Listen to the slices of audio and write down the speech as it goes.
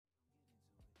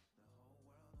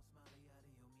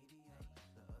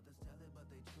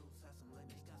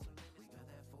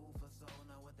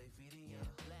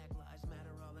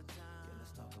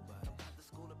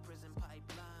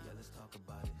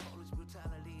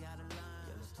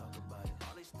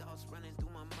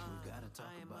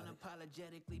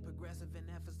Unapologetically progressive in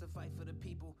efforts to fight for the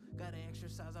people. Gotta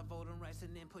exercise our voting rights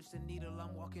and then push the needle.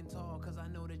 I'm walking tall cause I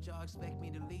know that y'all expect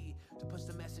me to lead. To push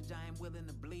the message I am willing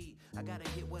to bleed. I gotta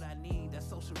hit what I need, that's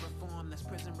social reform, that's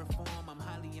prison reform. I'm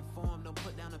highly informed, don't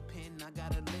put down a pen, I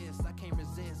got a list. I can't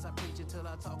resist, I preach it till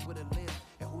I talk with a list.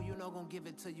 And who you know gon' give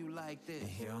it to you like this? And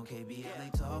here on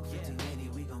KBLA Talk 1580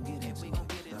 we gon' get into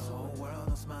it. The whole world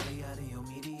on Smiley out of your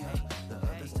media. The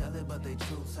others tell it but they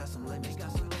truths have some limits to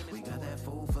it. We got that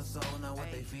food for soul, not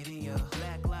what they feeding you.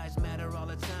 Black lives matter all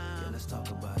the time. Yeah, let's talk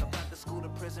about it. About the school to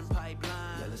prison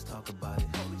pipeline. Yeah, let's talk about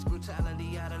it. Police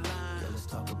brutality out of line. Yeah, let's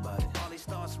talk about it. All these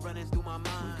thoughts running through my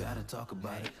mind. We gotta talk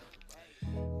about it.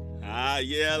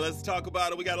 Yeah, let's talk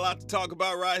about it. We got a lot to talk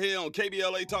about right here on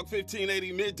KBLA Talk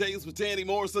 1580 Middays with Tandy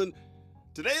Morrison.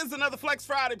 Today is another Flex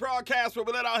Friday broadcast where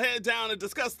we let our head down and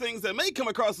discuss things that may come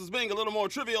across as being a little more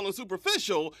trivial and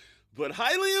superficial, but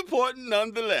highly important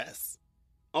nonetheless.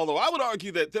 Although I would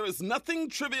argue that there is nothing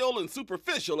trivial and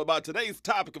superficial about today's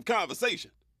topic of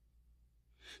conversation.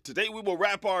 Today we will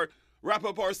wrap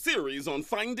up our series on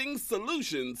finding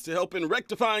solutions to help in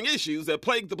rectifying issues that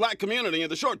plague the black community in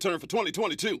the short term for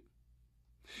 2022.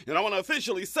 And I want to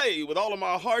officially say with all of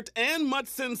my heart and much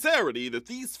sincerity that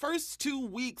these first 2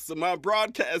 weeks of my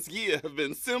broadcast year have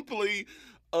been simply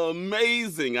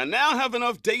amazing. I now have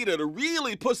enough data to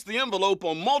really push the envelope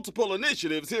on multiple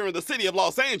initiatives here in the city of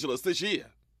Los Angeles this year,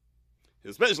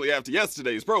 especially after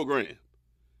yesterday's program.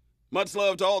 Much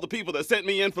love to all the people that sent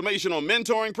me information on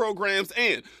mentoring programs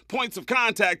and points of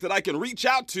contact that I can reach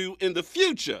out to in the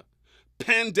future.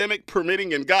 Pandemic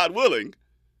permitting and God willing,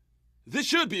 this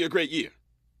should be a great year.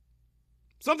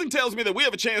 Something tells me that we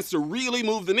have a chance to really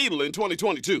move the needle in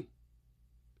 2022.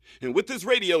 And with this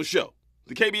radio show,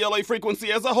 the KBLA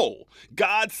frequency as a whole,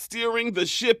 God steering the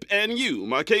ship and you,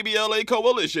 my KBLA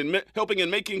coalition, helping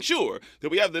and making sure that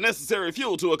we have the necessary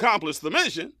fuel to accomplish the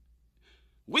mission,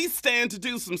 we stand to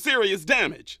do some serious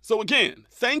damage. So again,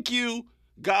 thank you,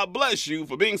 God bless you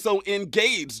for being so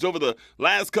engaged over the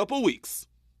last couple weeks.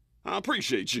 I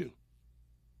appreciate you.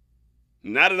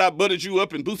 Now that I buttered you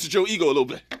up and boosted your ego a little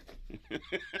bit,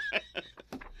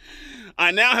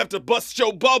 I now have to bust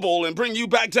your bubble and bring you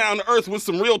back down to earth with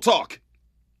some real talk.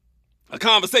 A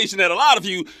conversation that a lot of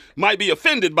you might be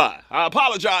offended by. I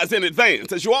apologize in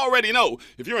advance. As you already know,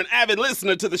 if you're an avid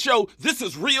listener to the show, this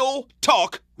is Real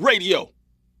Talk Radio.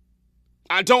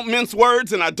 I don't mince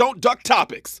words and I don't duck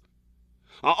topics.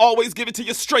 I always give it to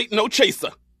you straight, no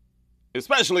chaser.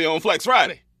 Especially on Flex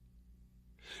Friday.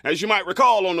 As you might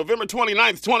recall, on November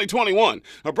 29th, 2021,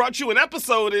 I brought you an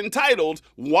episode entitled,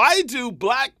 Why Do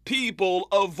Black People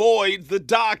Avoid the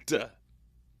Doctor?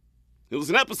 It was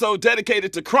an episode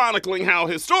dedicated to chronicling how,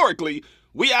 historically,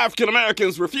 we African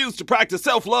Americans refuse to practice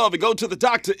self-love and go to the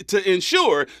doctor to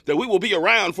ensure that we will be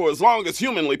around for as long as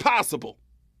humanly possible.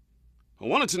 I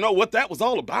wanted to know what that was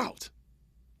all about.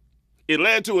 It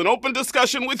led to an open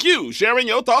discussion with you, sharing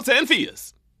your thoughts and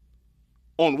fears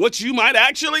on what you might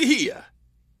actually hear,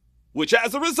 which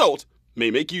as a result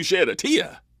may make you shed a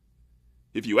tear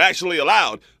if you actually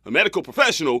allowed a medical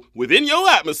professional within your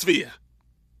atmosphere,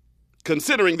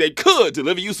 considering they could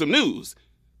deliver you some news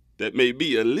that may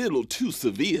be a little too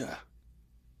severe.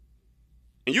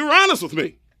 And you were honest with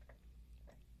me.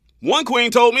 One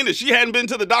queen told me that she hadn't been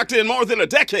to the doctor in more than a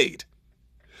decade.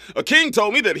 A king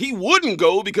told me that he wouldn't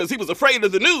go because he was afraid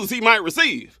of the news he might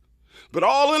receive. But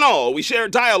all in all, we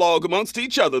shared dialogue amongst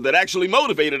each other that actually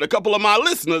motivated a couple of my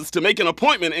listeners to make an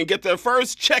appointment and get their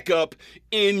first checkup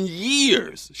in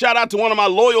years. Shout out to one of my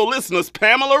loyal listeners,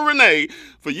 Pamela Renee,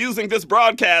 for using this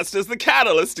broadcast as the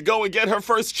catalyst to go and get her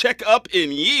first checkup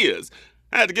in years.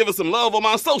 I had to give her some love on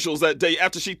my socials that day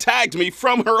after she tagged me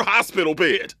from her hospital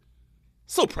bed.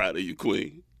 So proud of you,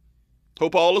 Queen.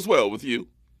 Hope all is well with you.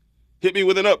 Hit me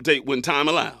with an update when time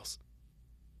allows.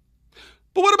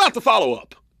 But what about the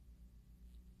follow-up?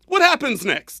 What happens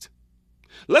next?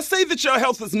 Let's say that your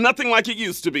health is nothing like it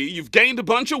used to be. You've gained a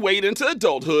bunch of weight into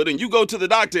adulthood and you go to the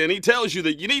doctor and he tells you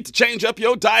that you need to change up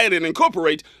your diet and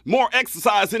incorporate more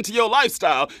exercise into your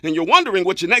lifestyle, and you're wondering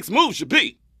what your next move should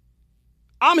be.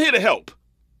 I'm here to help.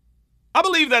 I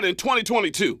believe that in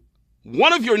 2022,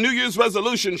 one of your New Year's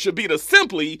resolutions should be to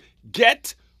simply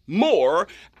get more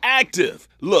active.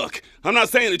 Look, I'm not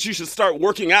saying that you should start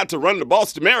working out to run the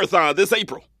Boston Marathon this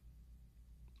April,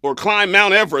 or climb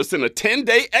Mount Everest in a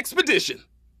 10-day expedition.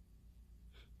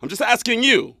 I'm just asking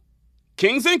you,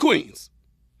 kings and queens,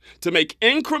 to make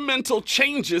incremental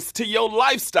changes to your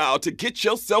lifestyle to get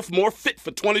yourself more fit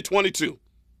for 2022.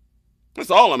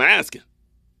 That's all I'm asking.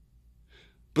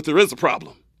 But there is a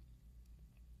problem.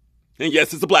 And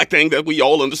yes, it's a black thing that we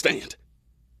all understand.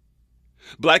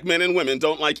 Black men and women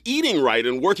don't like eating right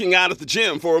and working out at the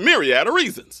gym for a myriad of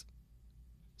reasons.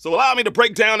 So allow me to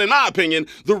break down, in my opinion,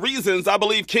 the reasons I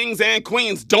believe kings and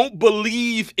queens don't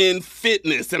believe in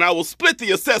fitness. And I will split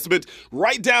the assessment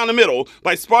right down the middle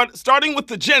by starting with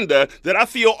the gender that I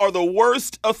feel are the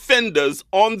worst offenders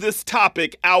on this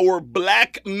topic, our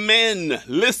black men.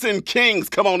 Listen, kings,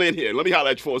 come on in here. Let me holler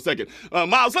at you for a second.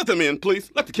 Miles, let them in,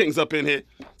 please. Let the kings up in here.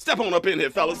 Step on up in here,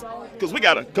 fellas, because we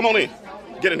got to, come on in.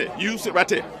 Get in here. You sit right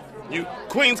there. You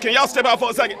queens, can y'all step out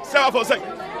for a second? Step out for a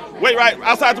second. Wait right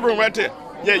outside the room right there.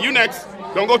 Yeah, you next.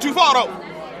 Don't go too far, though.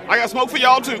 I got smoke for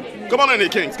y'all, too. Come on in here,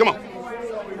 kings. Come on.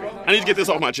 I need to get this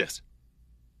off my chest.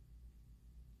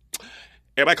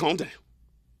 Everybody calm down.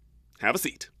 Have a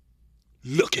seat.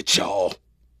 Look at y'all.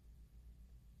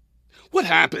 What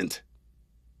happened?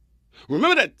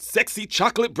 Remember that sexy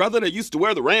chocolate brother that used to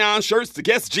wear the rayon shirts, the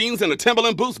Guess jeans, and the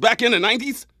Timberland boots back in the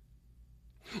 90s?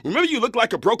 Remember you looked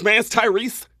like a broke man's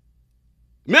Tyrese?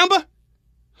 Remember?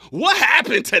 What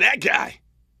happened to that guy?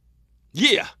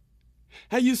 Yeah,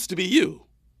 that used to be you.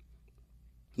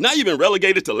 Now you've been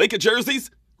relegated to Laker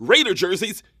jerseys, Raider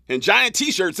jerseys, and giant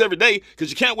t-shirts every day because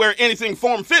you can't wear anything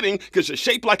form-fitting because you're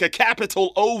shaped like a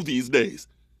capital O these days.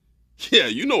 Yeah,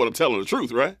 you know what I'm telling the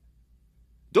truth, right?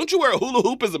 Don't you wear a hula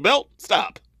hoop as a belt?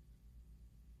 Stop.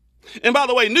 And by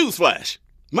the way, newsflash.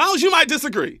 Miles, you might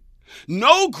disagree.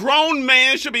 No grown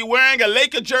man should be wearing a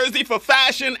Laker jersey for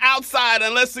fashion outside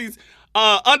unless he's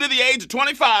under the age of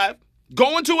 25,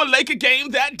 going to a Laker game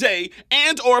that day,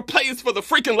 and or plays for the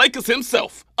freaking Lakers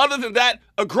himself. Other than that,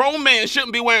 a grown man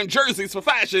shouldn't be wearing jerseys for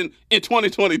fashion in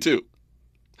 2022.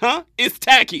 Huh? It's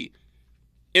tacky,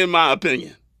 in my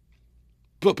opinion.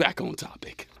 But back on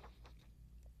topic.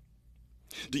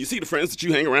 Do you see the friends that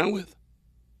you hang around with?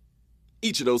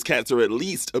 Each of those cats are at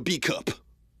least a B cup.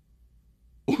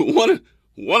 One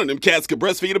of them cats could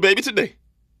breastfeed a baby today.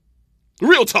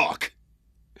 Real talk.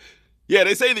 Yeah,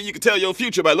 they say that you can tell your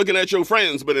future by looking at your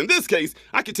friends, but in this case,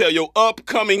 I can tell your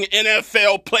upcoming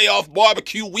NFL playoff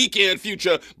barbecue weekend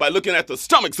future by looking at the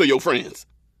stomachs of your friends.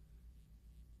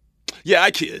 Yeah,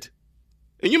 I kid.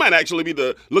 And you might actually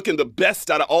be looking the best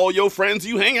out of all your friends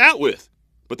you hang out with.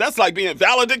 But that's like being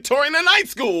valedictorian in night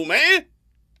school, man.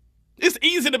 It's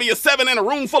easy to be a 7 in a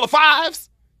room full of 5s.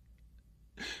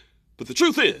 But the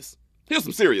truth is, here's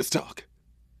some serious talk.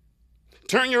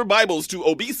 Turn your Bibles to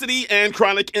obesity and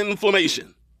chronic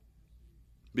inflammation,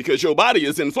 because your body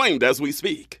is inflamed as we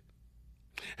speak.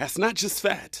 That's not just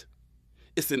fat.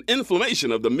 It's an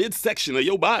inflammation of the midsection of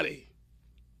your body.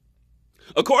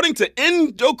 According to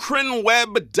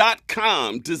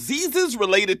endocrineweb.com, diseases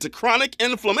related to chronic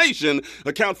inflammation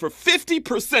account for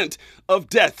 50% of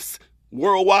deaths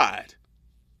worldwide.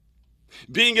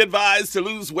 Being advised to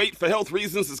lose weight for health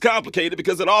reasons is complicated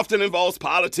because it often involves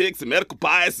politics and medical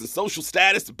bias and social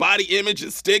status, body image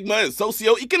and stigma and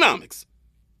socioeconomics.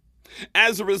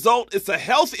 As a result, it's a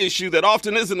health issue that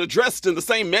often isn't addressed in the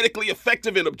same medically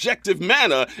effective and objective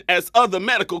manner as other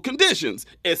medical conditions,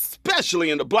 especially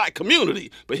in the black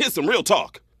community. But here's some real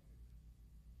talk.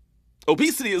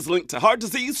 Obesity is linked to heart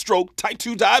disease, stroke, type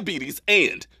 2 diabetes,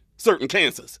 and certain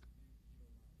cancers.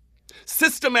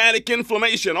 Systematic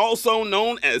inflammation, also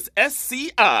known as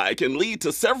SCI, can lead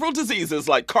to several diseases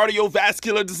like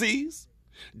cardiovascular disease,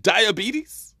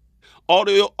 diabetes,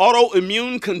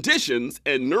 autoimmune conditions,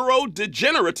 and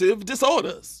neurodegenerative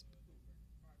disorders.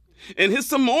 And here's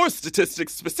some more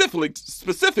statistics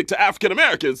specific to African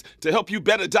Americans to help you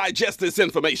better digest this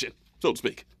information, so to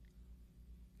speak.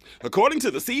 According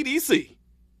to the CDC,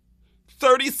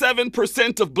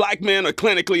 37% of black men are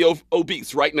clinically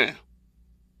obese right now.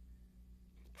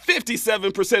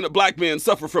 57% of black men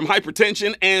suffer from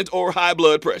hypertension and or high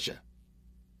blood pressure.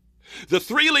 The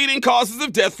 3 leading causes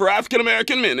of death for African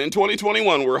American men in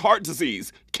 2021 were heart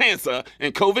disease, cancer,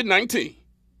 and COVID-19.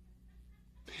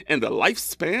 And the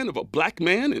lifespan of a black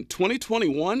man in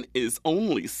 2021 is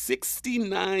only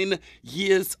 69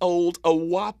 years old, a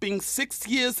whopping 6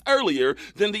 years earlier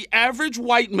than the average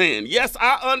white man. Yes,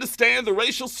 I understand the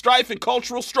racial strife and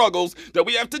cultural struggles that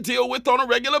we have to deal with on a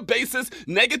regular basis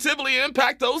negatively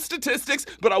impact those statistics,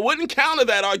 but I wouldn't counter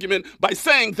that argument by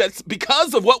saying that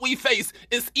because of what we face,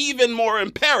 it's even more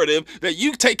imperative that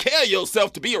you take care of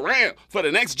yourself to be around for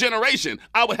the next generation.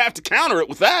 I would have to counter it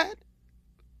with that.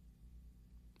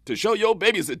 To show your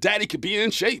babies that daddy could be in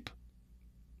shape.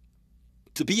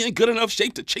 To be in good enough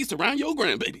shape to chase around your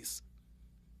grandbabies.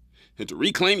 And to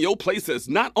reclaim your place as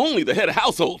not only the head of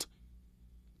household,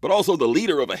 but also the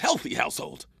leader of a healthy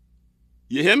household.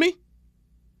 You hear me?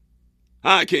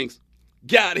 All right, kings.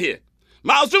 Get out of here.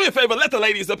 Miles, do me a favor. Let the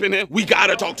ladies up in here. We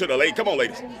gotta talk to the ladies. Come on,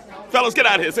 ladies. Fellas, get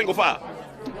out of here. Single file.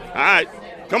 All right.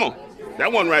 Come on.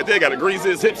 That one right there got to grease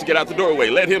his hips to get out the doorway.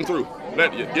 Let him through.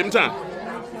 Give him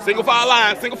time. Single file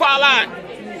line.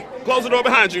 Close the door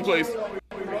behind you, please.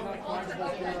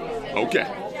 Okay.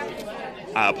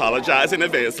 I apologize in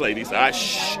advance, ladies. All right,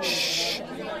 shh.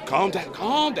 Calm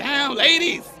down,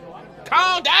 ladies.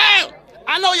 Calm down.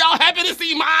 I know y'all happy to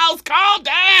see Miles. Calm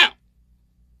down.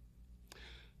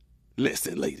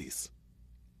 Listen, ladies.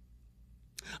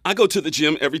 I go to the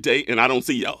gym every day and I don't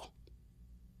see y'all.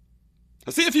 I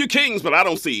see a few kings, but I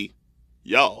don't see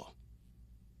y'all.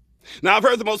 Now, I've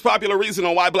heard the most popular reason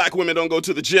on why black women don't go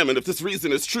to the gym, and if this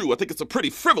reason is true, I think it's a pretty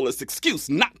frivolous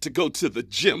excuse not to go to the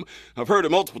gym. I've heard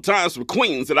it multiple times from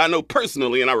queens that I know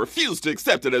personally, and I refuse to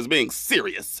accept it as being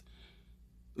serious.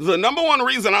 The number one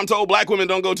reason I'm told black women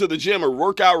don't go to the gym or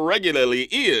work out regularly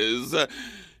is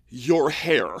your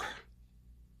hair.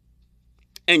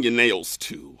 And your nails,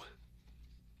 too.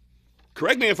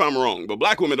 Correct me if I'm wrong, but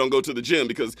black women don't go to the gym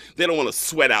because they don't want to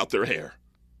sweat out their hair.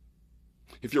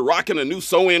 If you're rocking a new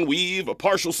sew-in weave, a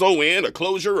partial sew-in, a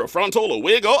closure, a frontal, a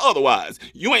wig, or otherwise,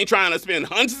 you ain't trying to spend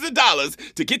hundreds of dollars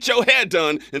to get your hair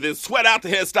done and then sweat out the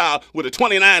hairstyle with a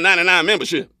 $29.99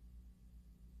 membership.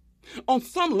 On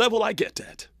some level, I get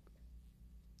that.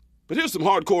 But here's some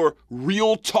hardcore,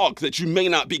 real talk that you may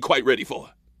not be quite ready for.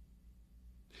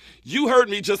 You heard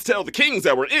me just tell the kings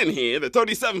that were in here that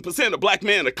 37% of black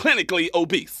men are clinically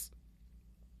obese.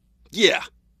 Yeah,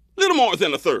 a little more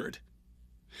than a third.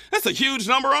 That's a huge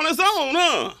number on its own,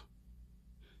 huh?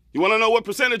 You want to know what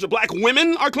percentage of black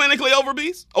women are clinically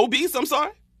obese?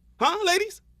 Huh,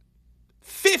 ladies?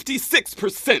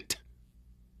 56%.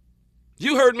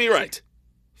 You heard me right.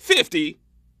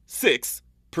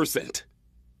 56%.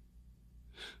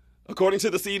 According to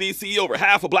the CDC, over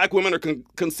half of black women are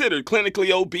considered clinically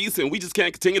obese, and we just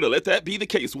can't continue to let that be the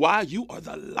case. Why? You are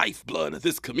the lifeblood of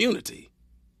this community.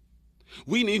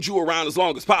 We need you around as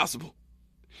long as possible.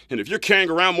 And if you're carrying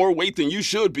around more weight than you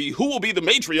should be, who will be the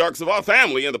matriarchs of our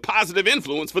family and the positive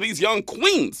influence for these young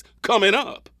queens coming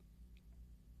up?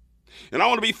 And I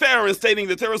want to be fair in stating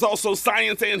that there is also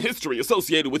science and history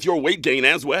associated with your weight gain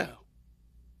as well.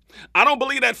 I don't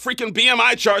believe that freaking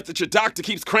BMI chart that your doctor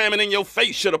keeps cramming in your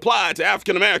face should apply to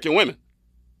African American women.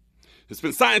 It's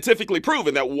been scientifically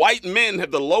proven that white men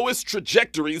have the lowest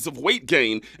trajectories of weight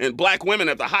gain and black women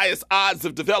have the highest odds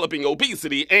of developing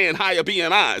obesity and higher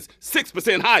BMIs,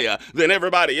 6% higher than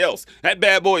everybody else. That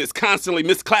bad boy is constantly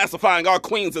misclassifying our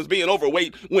queens as being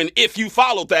overweight when if you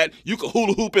followed that, you could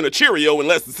hula hoop in a Cheerio in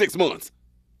less than 6 months.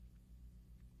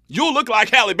 You'll look like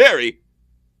Halle Berry,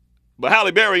 but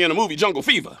Halle Berry in the movie Jungle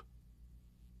Fever.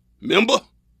 Remember?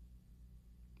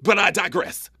 But I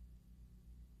digress.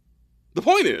 The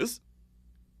point is,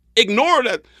 ignore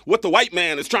that what the white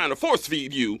man is trying to force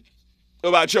feed you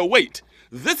about your weight.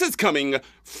 This is coming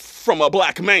from a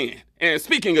black man. And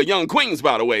speaking of young queens,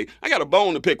 by the way, I got a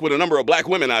bone to pick with a number of black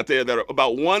women out there that are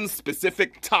about one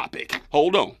specific topic.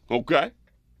 Hold on, okay?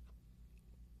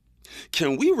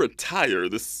 Can we retire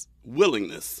this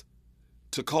willingness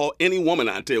to call any woman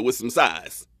out there with some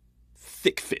size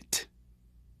thick fit?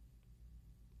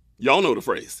 Y'all know the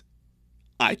phrase.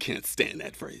 I can't stand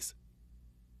that phrase.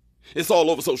 It's all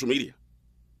over social media.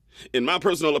 In my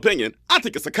personal opinion, I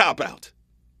think it's a cop-out.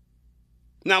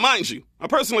 Now, mind you, I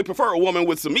personally prefer a woman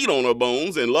with some meat on her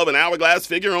bones and love an hourglass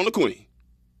figure on the queen.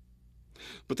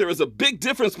 But there is a big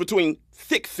difference between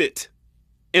thick fit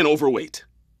and overweight.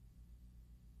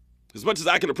 As much as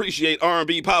I can appreciate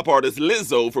R&B pop artist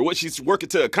Lizzo for what she's working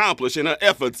to accomplish in her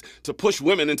efforts to push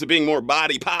women into being more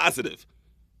body positive,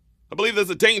 I believe there's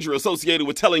a danger associated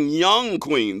with telling young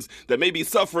queens that may be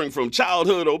suffering from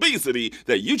childhood obesity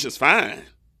that you just fine.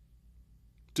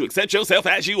 To accept yourself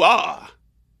as you are.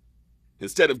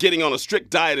 Instead of getting on a strict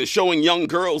diet and showing young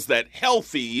girls that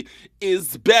healthy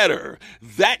is better.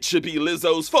 That should be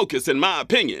Lizzo's focus, in my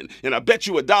opinion. And I bet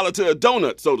you $1 to a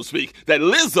donut, so to speak, that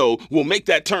Lizzo will make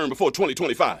that turn before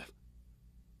 2025.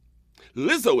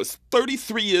 Lizzo is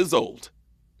 33 years old.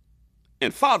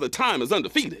 And Father Time is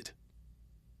undefeated.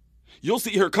 You'll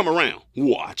see her come around.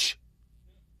 Watch.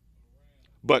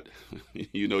 But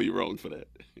you know you're wrong for that.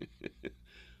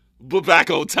 But back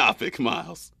on topic,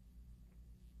 Miles.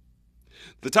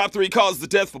 The top 3 causes of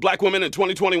death for black women in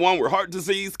 2021 were heart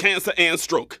disease, cancer, and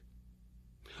stroke.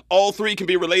 All 3 can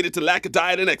be related to lack of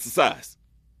diet and exercise.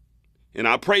 And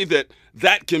I pray that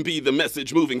that can be the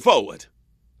message moving forward.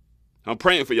 I'm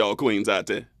praying for y'all queens out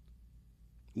there.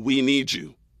 We need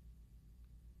you.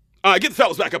 All right, get the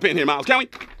fellas back up in here, Miles, can we?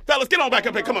 Fellas, get on back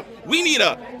up here, come on. We need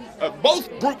both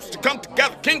groups to come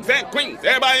together, kings and queens,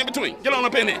 everybody in between. Get on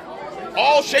up in here.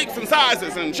 All shapes and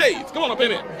sizes and shades. Come on up in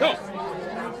here, come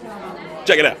on.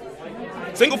 Check it out.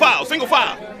 Single file, single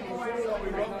file.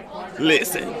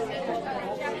 Listen,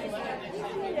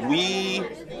 We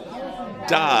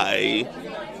die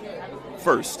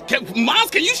first.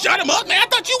 Miles, can you shut him up, man? I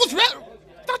thought you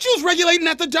was regulating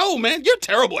at the door, man. You're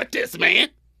terrible at this, man.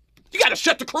 You gotta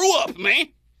shut the crew up, man.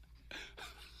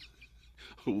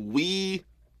 We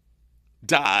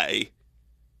die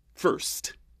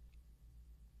first.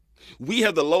 We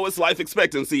have the lowest life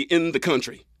expectancy in the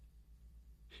country.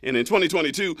 And in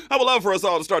 2022, I would love for us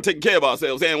all to start taking care of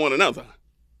ourselves and one another.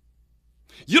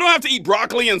 You don't have to eat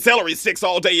broccoli and celery sticks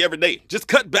all day, every day. Just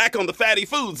cut back on the fatty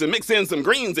foods and mix in some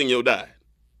greens in your diet.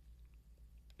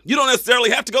 You don't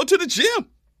necessarily have to go to the gym.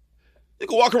 You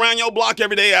can walk around your block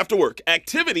every day after work.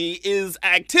 Activity is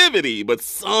activity, but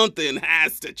something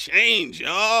has to change,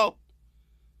 y'all.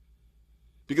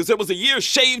 Because there was a year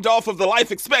shaved off of the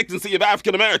life expectancy of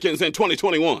African Americans in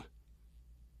 2021.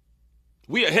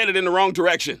 We are headed in the wrong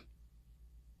direction.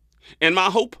 And my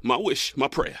hope, my wish, my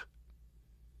prayer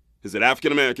is that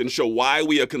African Americans show why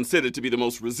we are considered to be the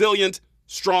most resilient,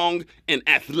 strong, and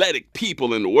athletic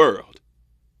people in the world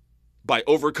by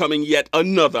overcoming yet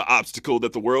another obstacle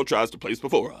that the world tries to place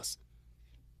before us.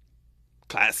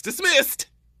 Class dismissed.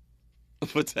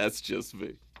 But that's just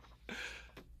me.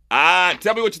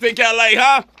 Tell me what you think, LA,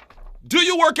 huh? Do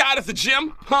you work out at the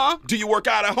gym, huh? Do you work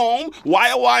out at home?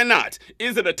 Why or why not?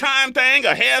 Is it a time thing,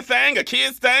 a hair thing, a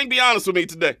kids thing? Be honest with me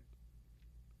today.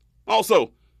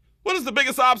 Also, what is the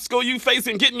biggest obstacle you face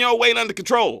in getting your weight under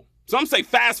control? Some say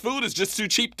fast food is just too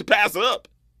cheap to pass up.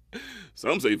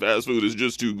 Some say fast food is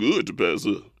just too good to pass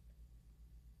up.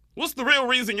 What's the real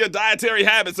reason your dietary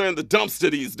habits are in the dumpster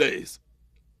these days?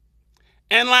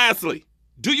 And lastly,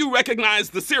 do you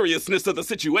recognize the seriousness of the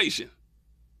situation?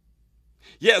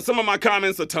 Yeah, some of my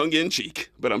comments are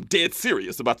tongue-in-cheek, but I'm dead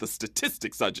serious about the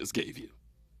statistics I just gave you.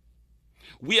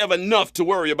 We have enough to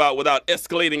worry about without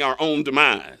escalating our own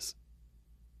demise.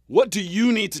 What do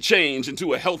you need to change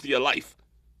into a healthier life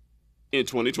in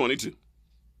 2022?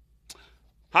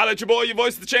 Holla at your boy, your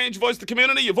voice of the change, your voice of the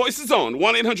community, your voice is on.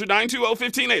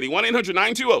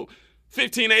 1-800-920-1580,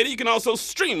 1-800-920-1580. You can also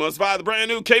stream us via the brand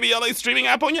new KBLA streaming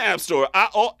app on your app store,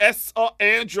 iOS or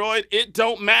Android. It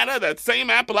don't matter. That same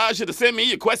app allows you to send me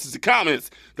your questions and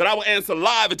comments that I will answer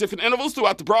live at different intervals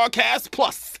throughout the broadcast.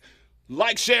 Plus,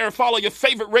 like, share, and follow your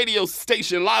favorite radio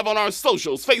station live on our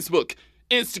socials, Facebook,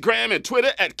 Instagram, and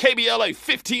Twitter at KBLA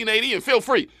 1580. And feel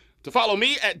free to follow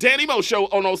me at Danny Mo Show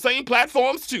on those same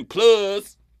platforms too.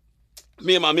 Plus,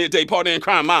 me and my midday partner in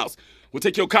crime, Miles, will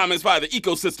take your comments via the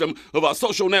ecosystem of our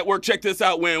social network. Check this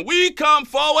out. When we come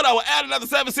forward, I will add another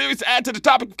 7 series to add to the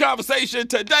topic of conversation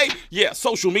today. Yeah,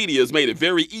 social media has made it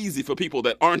very easy for people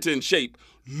that aren't in shape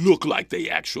look like they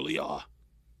actually are.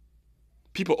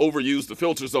 People overuse the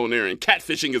filters on there, and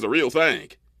catfishing is a real thing.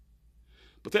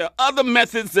 But there are other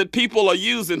methods that people are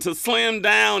using to slim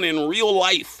down in real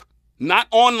life. Not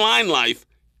online life,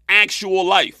 actual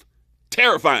life.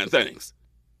 Terrifying things.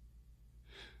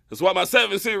 That's why my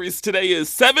 7 series today is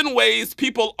 7 ways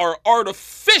people are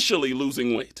artificially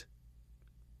losing weight.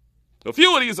 A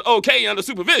few of these are okay under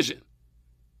supervision.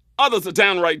 Others are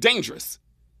downright dangerous.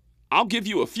 I'll give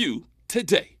you a few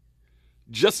today,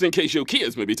 just in case your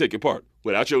kids may be taking part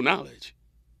without your knowledge.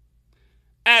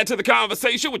 Add to the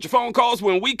conversation with your phone calls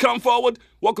when we come forward.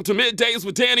 Welcome to Middays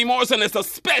with Danny Morrison. It's a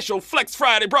special Flex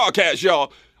Friday broadcast,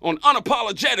 y'all, on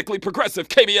unapologetically progressive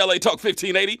KBLA Talk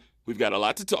 1580. We've got a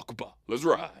lot to talk about. Let's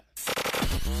ride.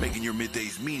 Making your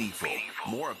middays meaningful.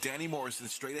 More of Danny Morrison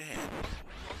straight ahead.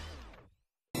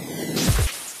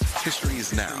 History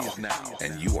is now,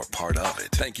 and you are part of it.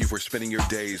 Thank you for spending your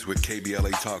days with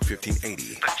KBLA Talk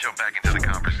 1580. Let's jump back into the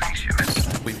conversation.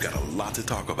 We've got a lot to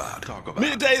talk about.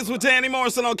 Middays with Danny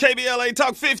Morrison on KBLA Talk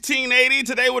 1580.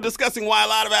 Today we're discussing why a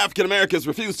lot of African Americans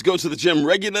refuse to go to the gym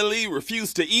regularly,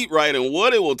 refuse to eat right, and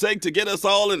what it will take to get us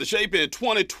all into shape in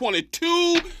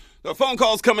 2022. The phone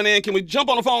call's coming in. Can we jump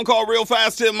on a phone call real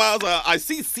fast here, Miles? I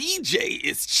see CJ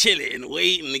is chilling,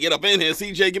 waiting to get up in here.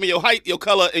 CJ, give me your height, your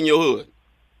color, and your hood.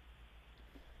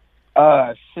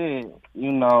 Shit,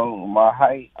 you know, my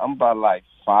height, I'm about like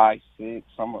 5'6".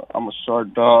 I'm a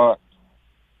short dog,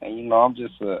 and you know, I'm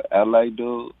just a LA dude.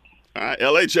 All right,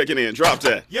 LA checking in. Drop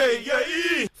that. Yeah.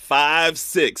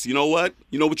 5'6". You know what?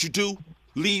 You know what you do?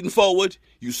 Leading forward,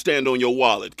 you stand on your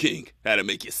wallet, King. That'll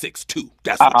make you 6'2".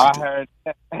 That's what you do. I heard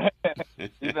that.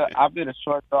 You know, I've been a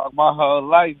short dog my whole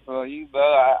life, so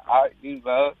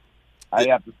I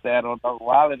have to stand on no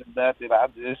wallet and nothing.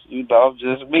 I'm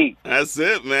just me. That's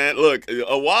it, man. Look,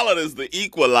 a wallet is the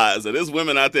equalizer. There's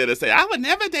women out there that say, I would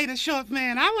never date a short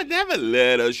man. I would never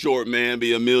let a short man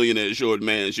be a millionaire short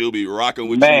man. She'll be rocking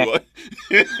with man,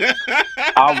 you.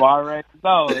 I'm already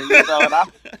know. You know,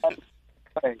 and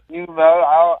Hey, you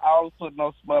know, I don't put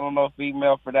no smut on no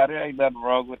female for that. There ain't nothing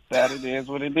wrong with that. It is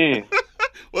what it is.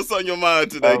 What's on your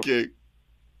mind today, So, King?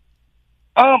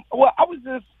 well, I was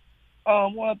just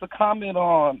wanted to comment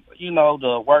on,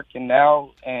 the working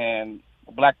out and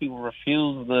black people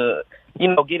refuse to,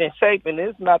 get in shape. And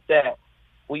it's not that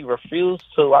we refuse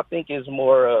to. I think it's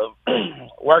more of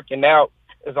working out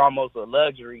is almost a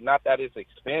luxury. Not that it's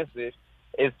expensive.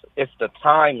 It's the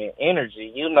time and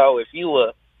energy. If you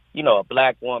a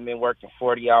black woman working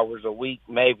 40 hours a week,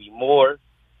 maybe more,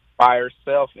 by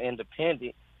herself,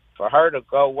 independent, for her to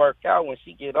go work out when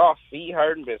she get off, feet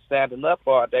hurting, been standing up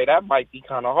all day, that might be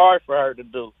kind of hard for her to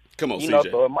do. Come on, CJ.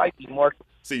 So it might be more.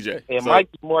 CJ. It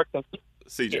might be more.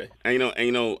 CJ.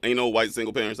 Ain't no white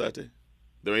single parents out there.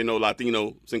 There ain't no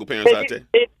Latino single parents out there.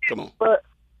 Come on. But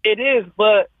it is.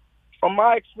 But from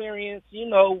my experience,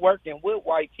 working with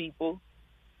white people,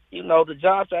 the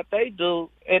jobs that they do,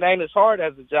 it ain't as hard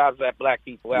as the jobs that black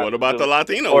people have. What about the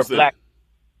Latinos? Or black.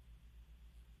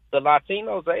 The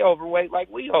Latinos, they overweight like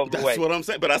we overweight. That's what I'm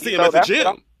saying. But I see them at the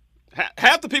gym.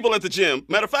 Half the people at the gym,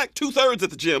 matter of fact, 2/3 at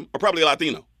the gym are probably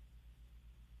Latino.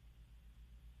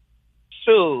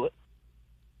 Shoot,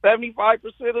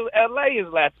 75% of LA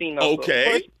is Latino.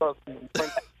 Okay. So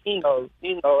Latinos,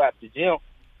 at the gym.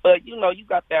 But, you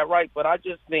got that right. But I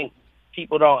just think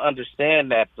people don't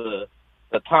understand that the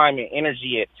time and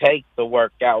energy it takes to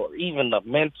work out, or even the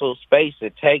mental space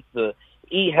it takes to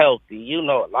eat healthy. A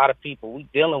lot of people,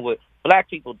 black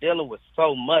people dealing with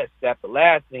so much that the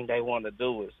last thing they want to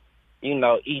do is,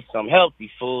 eat some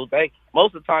healthy food.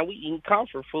 Most of the time we eat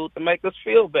comfort food to make us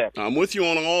feel better. I'm with you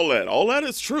on all that. All that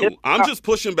is true. I'm just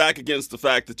pushing back against the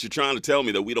fact that you're trying to tell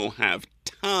me that we don't have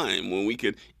time when we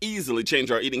could easily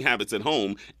change our eating habits at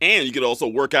home, and you could also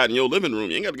work out in your living room.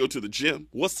 You ain't got to go to the gym.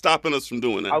 What's stopping us from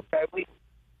doing that? Okay,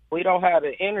 we don't have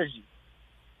the energy.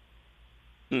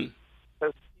 We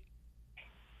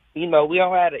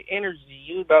don't have the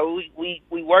energy. We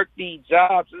work these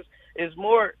jobs. It's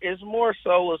more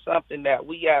so of something that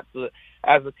we have to,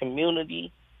 as a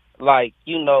community, be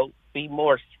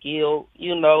more skilled,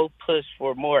 push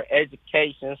for more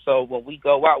education. So when we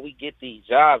go out, we get these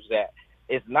jobs that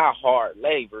it's not hard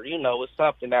labor. It's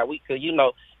something that we could,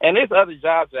 and there's other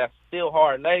jobs that's still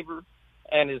hard labor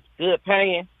and it's good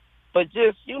paying. But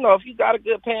just, if you got a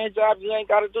good paying job, you ain't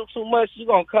got to do too much. You're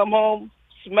going to come home,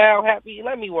 smile, happy,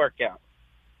 let me work out.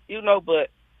 But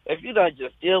if you done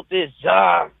just deal this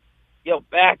job, your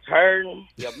back hurting,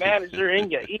 your manager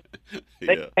and your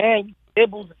they paying you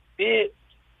nibbles and bits,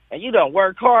 and you done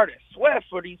work hard and sweat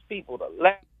for these people, the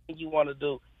last thing you want to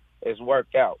do is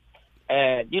work out.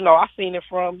 And, I seen it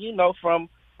from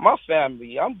my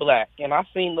family. I'm black, and I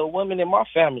seen the women in my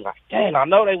family like, dang, I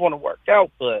know they want to work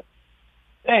out, but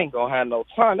they ain't going to have no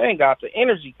time. They ain't got the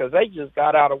energy because they just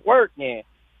got out of work, and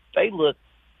they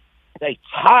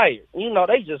tired.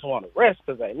 They just want to rest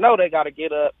because they know they got to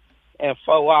get up in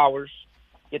 4 hours,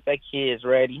 get their kids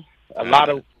ready.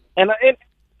 It's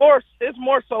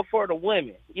more so for the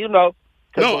women,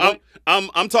 No,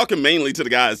 I'm talking mainly to the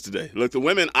guys today. Look, the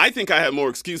women, I think I have more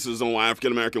excuses on why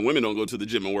African American women don't go to the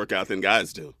gym and work out than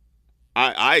guys do.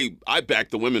 I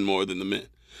back the women more than the men.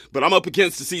 But I'm up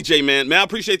against the CJ, man. Man, I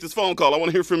appreciate this phone call. I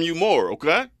want to hear from you more,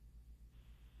 okay?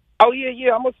 Oh,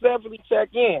 yeah. I'm going to definitely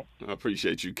check in. I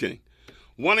appreciate you, King.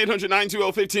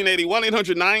 1-800-920-1580.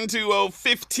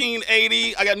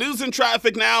 1-800-920-1580. I got news and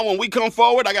traffic now. When we come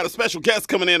forward, I got a special guest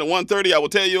coming in at 1:30 I will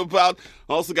tell you about.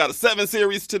 I also got a 7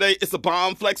 series today. It's a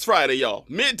Bomb Flex Friday, y'all.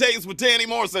 Middays with Danny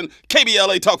Morrison,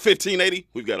 KBLA Talk 1580.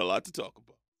 We've got a lot to talk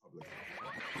about.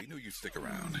 We knew you'd stick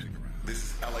around. This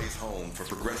is LA's home for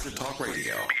progressive talk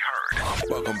radio.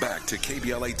 Welcome back to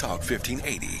KBLA Talk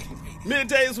 1580.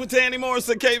 Middays with Danny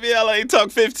Morrison, KBLA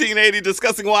Talk 1580,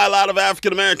 discussing why a lot of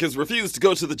African Americans refuse to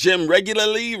go to the gym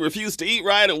regularly, refuse to eat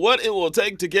right, and what it will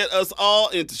take to get us all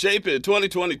into shape in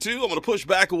 2022. I'm going to push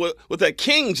back on what that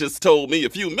King just told me a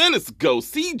few minutes ago.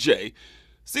 CJ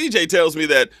tells me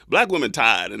that black women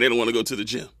tired and they don't want to go to the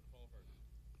gym.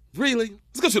 Really?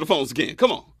 Let's go to the phones again.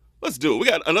 Come on. Let's do it. We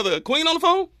got another queen on the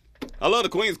phone? I love the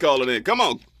queens calling in. Come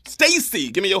on. Stacy,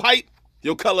 give me your height,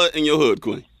 your color, and your hood,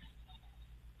 queen.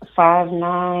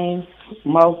 5'9",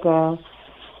 Mocha,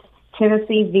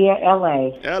 Tennessee via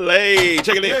L.A. L.A.,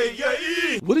 check it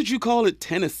in. What did you call it,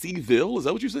 Tennesseeville? Is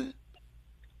that what you said?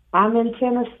 I'm in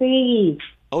Tennessee.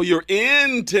 Oh, you're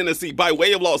in Tennessee by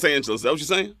way of Los Angeles. Is that what you're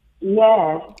saying?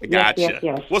 Yes. Gotcha.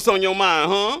 Yes. What's on your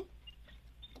mind, huh?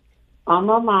 On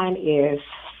my mind is,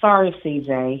 sorry,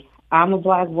 CJ, I'm a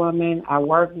black woman. I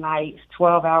work nights,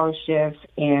 12-hour shifts,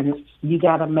 and you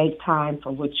got to make time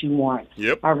for what you want.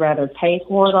 Yep. I'd rather pay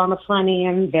for it on the front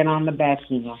end than on the back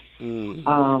end.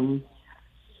 Mm-hmm.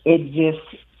 it just,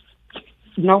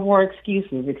 no more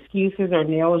excuses. Excuses are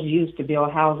nails used to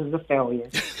build houses of failure.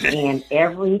 And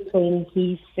everything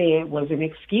he said was an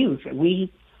excuse.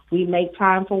 We make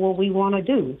time for what we want to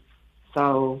do.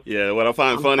 So yeah, what I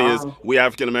find funny is we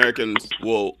African Americans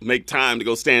will make time to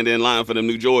go stand in line for them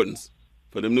new Jordans,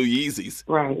 for them new Yeezys.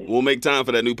 Right. We'll make time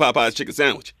for that new Popeye's chicken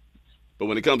sandwich. But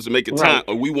when it comes to making time,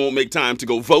 or we won't make time to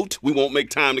go vote, we won't make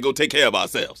time to go take care of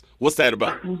ourselves. What's that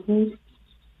about? Mm-hmm.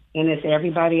 And it's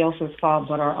everybody else's fault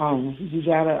but our own. You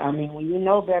gotta, I mean, when you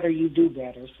know better, you do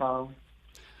better. So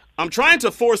I'm trying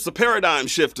to force a paradigm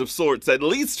shift of sorts, at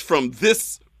least from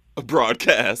this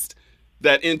broadcast,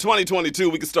 that in 2022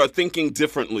 we can start thinking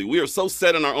differently. We are so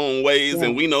set in our own ways,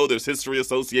 and we know there's history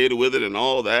associated with it and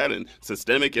all that, and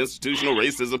systemic institutional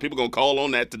racism. People going to call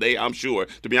on that today, I'm sure.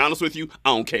 To be honest with you,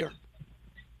 I don't care.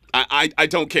 I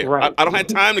don't care. Right. I don't have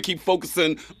time to keep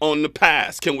focusing on the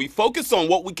past. Can we focus on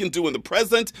what we can do in the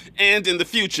present and in the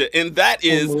future? And that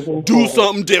is do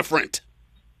something different.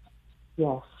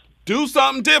 Yes. Do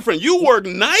something different. You work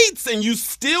nights and you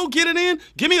still get it in?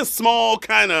 Give me a small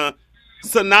kind of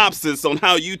synopsis on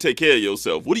how you take care of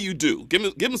yourself. What do you do? Give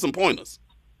me some pointers.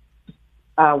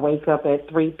 I wake up at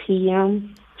 3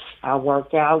 p.m. I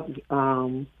work out,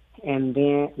 and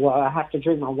then, I have to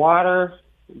drink my water,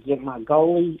 get my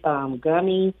gummy,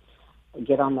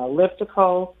 get on the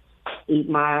elliptical, eat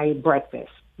my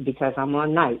breakfast because I'm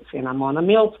on nights and I'm on a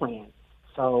meal plan.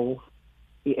 So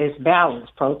it's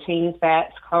balanced, protein,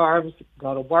 fats, carbs,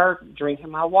 go to work, drinking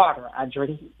my water. I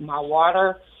drink my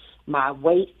water, my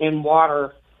weight in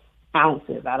water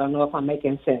ounces. I don't know if I'm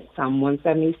making sense. I'm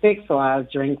 176, so I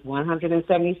drink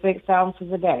 176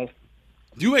 ounces a day.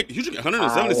 You drink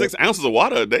 176 ounces of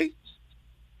water a day?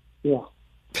 Yeah.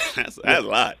 That's a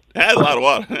lot. That's a lot of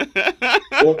water.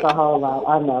 It's a whole lot,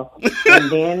 I know.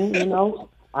 And then,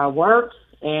 I work,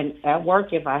 and at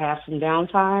work, if I have some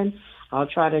downtime, I'll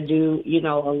try to do,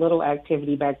 a little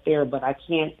activity back there, but I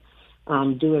can't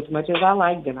do as much as I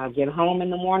like. Then I get home in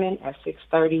the morning at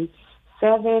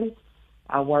 6:37.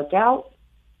 I work out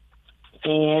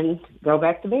and go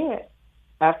back to bed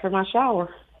after my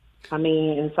shower.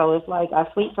 And so it's like I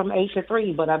sleep from 8 to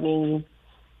 3, but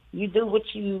you do what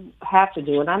you have to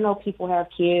do. And I know people have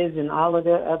kids and all of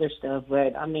the other stuff,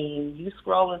 but you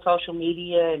scrolling social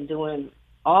media and doing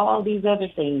all these other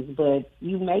things, but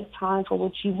you make time for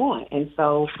what you want. And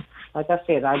so, like I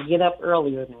said, I get up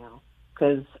earlier now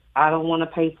because I don't want to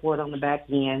pay for it on the back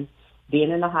end,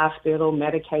 being in the hospital,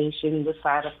 medication, the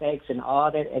side effects, and all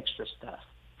that extra stuff.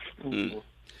 Mm-hmm.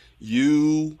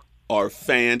 You are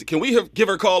Can we give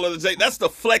her call of the day? That's the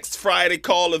Flex Friday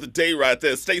call of the day right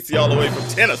there. Stacey all the way from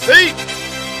Tennessee.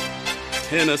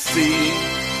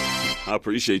 I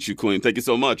appreciate you, Queen. Thank you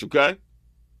so much, okay?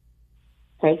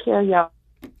 Take care, y'all.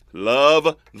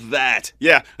 Love that.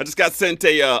 Yeah, I just got sent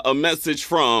a message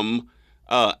from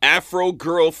Afro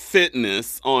Girl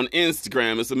Fitness on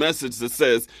Instagram. It's a message that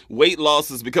says, weight loss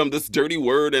has become this dirty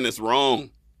word and it's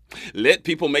wrong. Let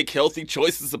people make healthy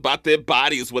choices about their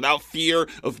bodies without fear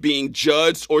of being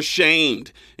judged or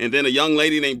shamed. And then a young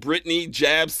lady named Brittany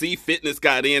Jab C Fitness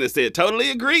got in and said,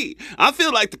 totally agree. I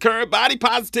feel like the current body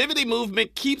positivity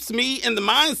movement keeps me in the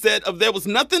mindset of there was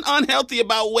nothing unhealthy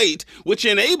about weight, which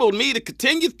enabled me to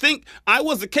continue to think I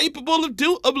was capable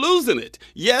of losing it.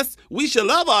 Yes, we should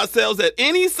love ourselves at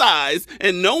any size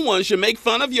and no one should make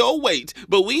fun of your weight,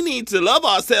 but we need to love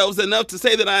ourselves enough to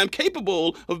say that I am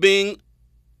capable of being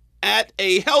at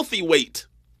a healthy weight.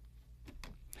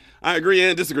 I agree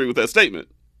and disagree with that statement.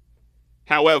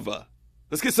 However,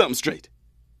 let's get something straight.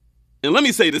 And let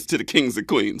me say this to the kings and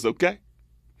queens, okay?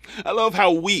 I love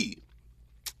how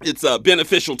it's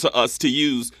beneficial to us to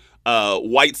use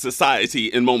white society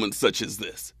in moments such as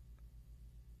this.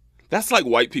 That's like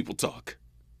white people talk.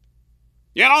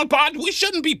 We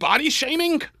shouldn't be body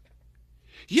shaming.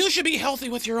 You should be healthy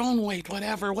with your own weight,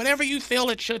 whatever you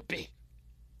feel it should be.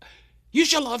 You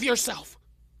should love yourself.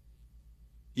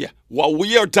 Yeah, while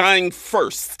we are dying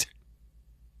first,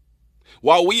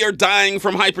 while we are dying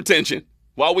from hypertension,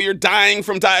 while we are dying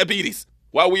from diabetes,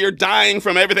 while we are dying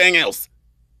from everything else,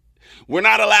 we're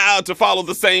not allowed to follow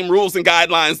the same rules and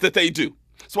guidelines that they do.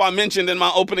 So I mentioned in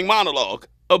my opening monologue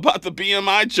about the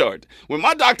BMI chart. When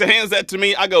my doctor hands that to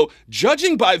me, I go,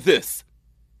 judging by this,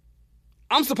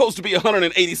 I'm supposed to be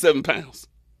 187 pounds.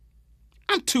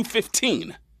 I'm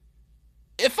 215.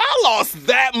 If I lost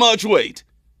that much weight,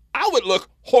 I would look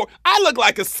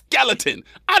like a skeleton.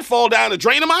 I'd fall down the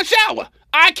drain of my shower.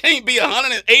 I can't be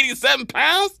 187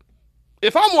 pounds.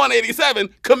 If I'm 187,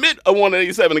 commit a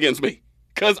 187 against me,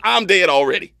 because I'm dead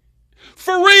already.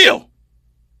 For real.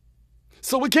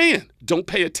 So again, don't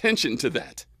pay attention to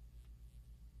that.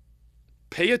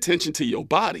 Pay attention to your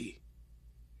body.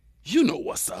 You know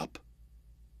what's up.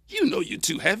 You know you're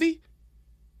too heavy.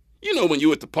 You know when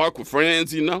you're at the park with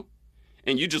friends,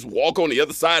 and you just walk on the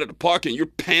other side of the park and you're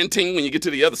panting when you get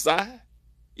to the other side?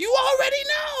 You already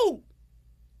know.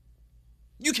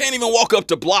 You can't even walk up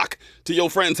the block to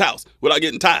your friend's house without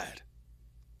getting tired.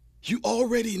 You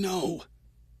already know.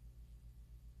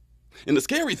 And the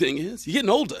scary thing is, you're getting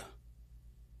older.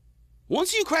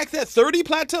 Once you crack that 30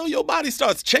 plateau, your body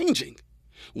starts changing.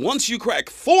 Once you crack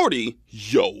 40,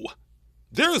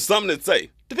 there is something that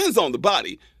say, depends on the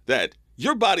body, that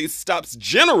your body stops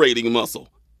generating muscle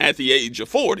at the age of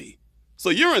 40. So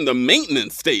you're in the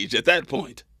maintenance stage at that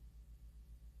point.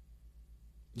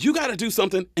 You got to do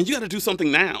something, and you got to do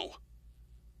something now,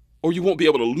 or you won't be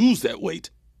able to lose that weight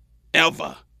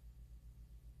ever.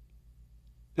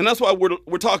 And that's why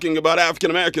we're talking about African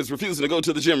Americans refusing to go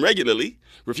to the gym regularly,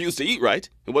 refuse to eat right,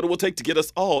 and what it will take to get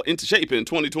us all into shape in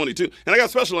 2022. And I got a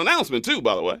special announcement too,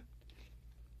 by the way,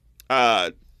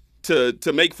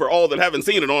 to make for all that haven't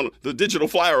seen it on the digital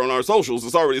flyer on our socials.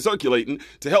 It's already circulating.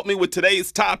 To help me with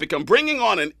today's topic, I'm bringing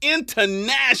on an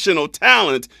international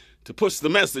talent to push the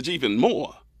message even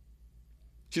more.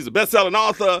 She's a best-selling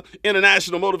author,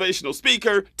 international motivational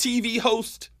speaker, TV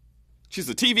host. She's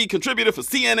a TV contributor for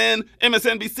CNN,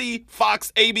 MSNBC,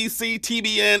 Fox, ABC,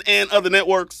 TBN, and other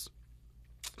networks.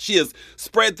 She has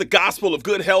spread the gospel of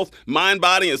good health, mind,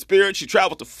 body, and spirit. She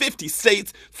traveled to 50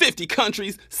 states, 50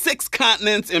 countries, 6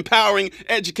 continents, empowering,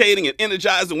 educating, and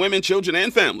energizing women, children,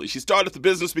 and families. She started the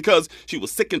business because she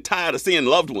was sick and tired of seeing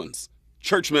loved ones,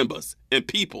 church members, and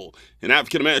people in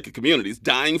African-American communities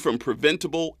dying from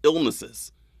preventable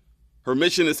illnesses. Her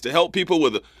mission is to help people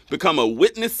become a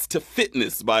witness to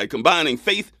fitness by combining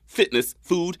faith, fitness,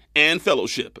 food, and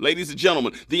fellowship. Ladies and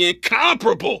gentlemen, the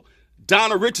incomparable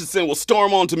Donna Richardson will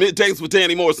storm on to Middays with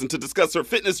Danny Morrison to discuss her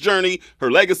fitness journey, her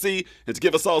legacy, and to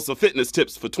give us all some fitness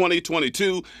tips for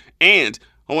 2022. And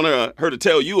I want her to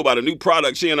tell you about a new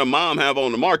product she and her mom have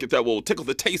on the market that will tickle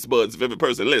the taste buds of every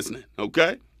person listening,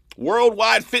 okay?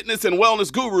 Worldwide fitness and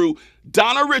wellness guru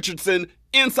Donna Richardson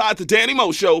inside the Danny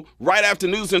Mo Show right after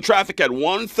news and traffic at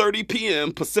 1:30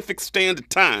 p.m. Pacific Standard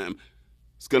Time.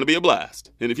 It's going to be a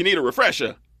blast. And if you need a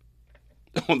refresher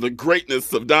on the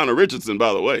greatness of Donna Richardson,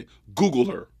 by the way,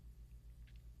 Google her.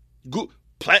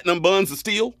 Platinum Buns of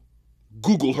Steel?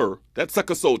 Google her. That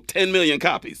sucker sold 10 million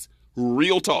copies.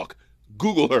 Real talk.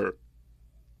 Google her.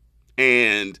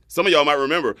 And some of y'all might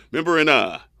remember in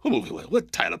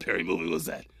what Tyler Perry movie was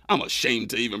that? I'm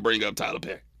ashamed to even bring up Tyler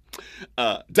Perry.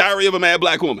 Diary of a Mad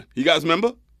Black Woman. You guys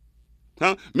remember?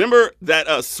 Huh? Remember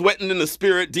that Sweating in the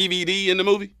Spirit DVD in the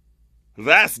movie?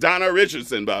 That's Donna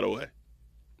Richardson, by the way.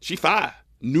 She fire.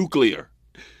 Nuclear.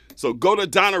 So go to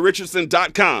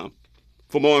DonnaRichardson.com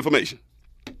for more information.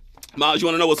 Miles, you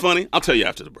want to know what's funny? I'll tell you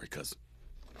after the break, because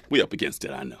we up against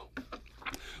it, I know.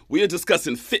 We are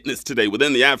discussing fitness today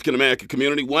within the African American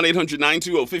community.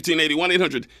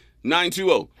 1-800-920-1580.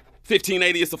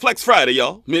 1-800-920-1580. It's a Flex Friday,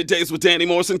 y'all. Middays with Danny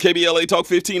Morrison, KBLA Talk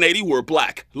 1580, where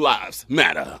Black Lives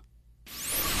Matter.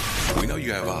 We know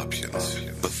you have options,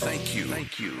 but thank you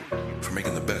for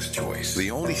making the best choice.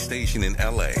 The only station in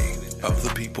LA of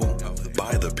the people,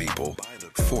 by the people,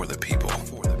 for the people.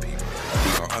 We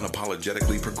are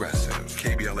unapologetically progressive.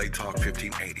 KBLA Talk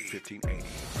 1580. Stay tuned.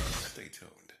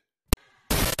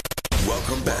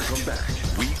 Welcome back.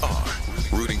 We are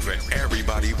rooting for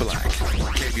everybody black.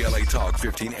 KBLA Talk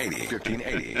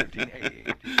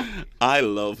 1580. I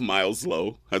love Miles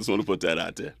Lowe. I just want to put that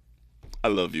out there. I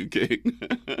love you, King.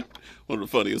 One of the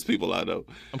funniest people I know.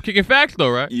 I'm kicking facts, though,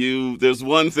 right? There's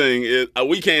one thing.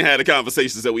 We can't have the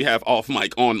conversations that we have off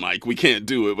mic, on mic. We can't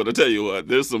do it. But I tell you what,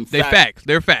 there's some facts.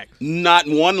 They're facts. Not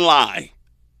one lie.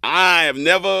 I have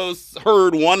never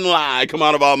heard one lie come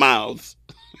out of our mouths.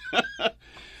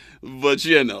 But,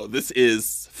 this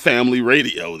is family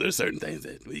radio. There's certain things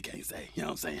that we can't say. You know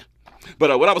what I'm saying?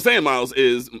 But what I was saying, Miles,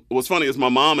 is what's funny is my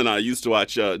mom and I used to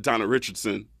watch Donna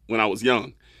Richardson when I was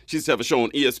young. She used to have a show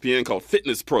on ESPN called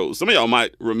Fitness Pros. Some of y'all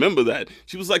might remember that.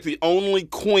 She was like the only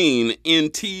queen in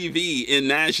TV, in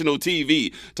national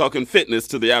TV, talking fitness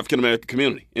to the African-American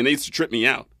community. And they used to trip me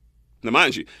out. Now,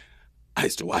 mind you, I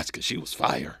used to watch because she was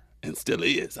fire and still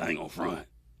is. I ain't gonna front.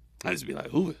 I used to be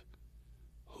like, who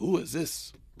is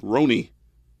this Roni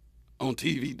on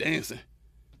TV dancing,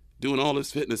 doing all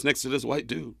this fitness next to this white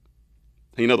dude?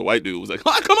 And the white dude was like,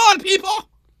 oh, come on, people.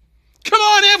 Come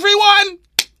on, everyone.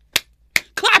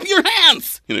 Clap your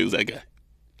hands. He was that guy.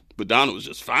 But Donna was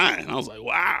just fine. I was like,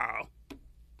 wow.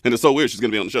 And it's so weird she's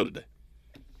going to be on the show today.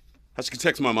 I should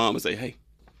text my mom and say, hey,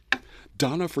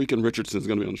 Donna freaking Richardson's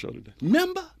going to be on the show today.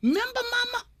 Remember,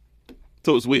 mama?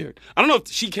 So it's weird. I don't know if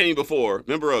she came before.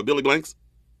 Remember Billy Blanks?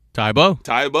 Tybo.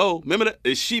 Tybo. Remember that?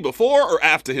 Is she before or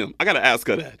after him? I got to ask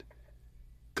her that.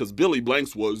 Because Billy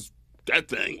Blanks that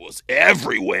thing was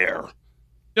everywhere.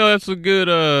 That's a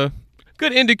good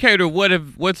indicator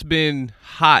of what's been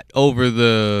hot over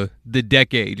the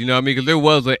decade. You know what I mean? Because there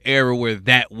was an era where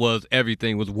that was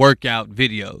everything, was workout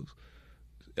videos.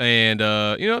 And,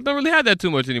 don't really have that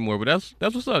too much anymore, but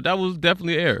that's what's up. That was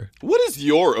definitely an era. What is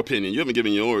your opinion? You haven't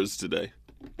given yours today.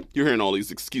 You're hearing all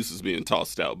these excuses being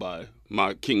tossed out by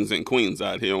my kings and queens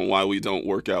out here on why we don't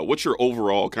work out. What's your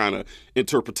overall kind of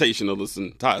interpretation of this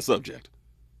entire subject?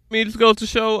 I mean, it just goes to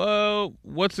show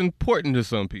what's important to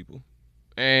some people.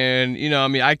 And,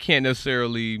 I can't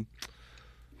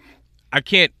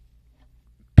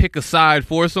pick a side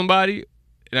for somebody,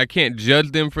 and I can't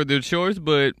judge them for their choice,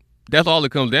 but that's all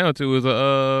it comes down to is,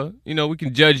 we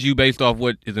can judge you based off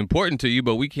what is important to you,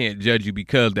 but we can't judge you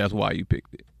because that's why you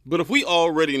picked it. But if we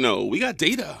already know, we got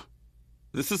data.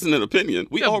 This isn't an opinion.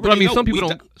 We already but I mean, know.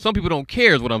 Some people don't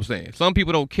care is what I'm saying. Some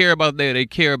people don't care about that. They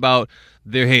care about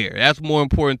their hair. That's more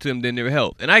important to them than their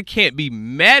health. And I can't be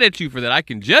mad at you for that. I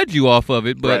can judge you off of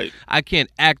it, but right. I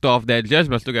can't act off that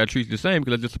judgment. I still got to treat you the same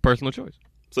because it's just a personal choice.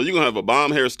 So you're going to have a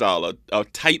bomb hairstyle, a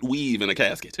tight weave, and a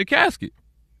casket. A casket.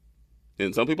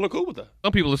 And some people are cool with that.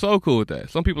 Some people are so cool with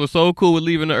that. Some people are so cool with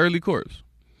leaving the early corpse.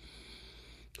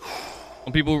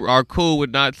 Some people are cool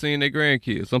with not seeing their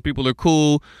grandkids. Some people are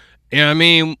cool,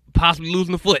 possibly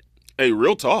losing a foot. Hey,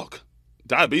 real talk.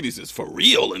 Diabetes is for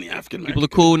real in the African American. People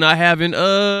are cool not having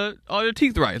all their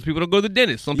teeth right. Some people don't go to the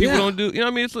dentist. Some people don't do,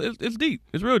 it's deep.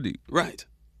 It's real deep. Right.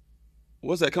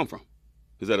 Where's that come from?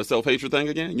 Is that a self-hatred thing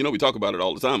again? We talk about it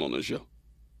all the time on this show.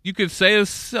 You could say a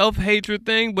self-hatred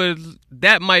thing, but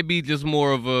that might be just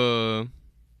more of a...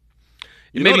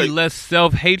 Maybe less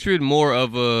self-hatred, more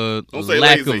of a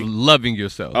lack of loving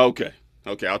yourself. Okay,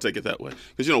 I'll take it that way.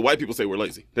 Because, white people say we're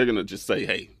lazy. They're going to just say,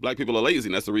 hey, black people are lazy,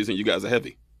 and that's the reason you guys are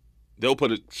heavy. They'll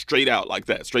put it straight out like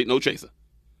that, straight no chaser.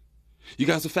 You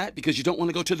guys are fat because you don't want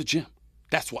to go to the gym.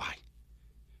 That's why.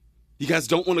 You guys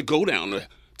don't want to go down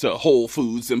to Whole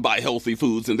Foods and buy healthy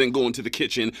foods and then go into the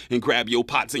kitchen and grab your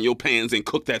pots and your pans and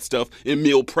cook that stuff and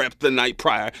meal prep the night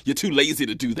prior. You're too lazy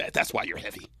to do that. That's why you're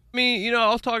heavy. I mean, I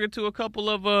was talking to a couple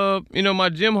of, my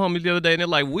gym homies the other day, and they're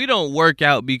like, we don't work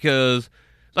out because,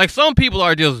 some people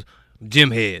are just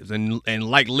gym heads and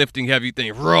like lifting heavy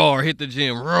things. Roar, hit the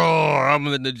gym. Roar, I'm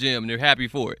in the gym. And they're happy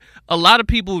for it. A lot of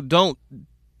people don't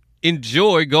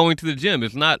enjoy going to the gym.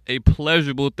 It's not a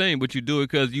pleasurable thing, but you do it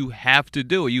because you have to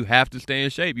do it. You have to stay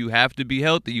in shape. You have to be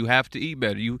healthy. You have to eat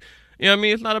better.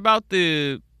 It's not about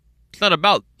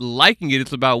liking it.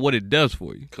 It's about what it does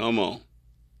for you. Come on.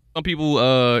 Some people,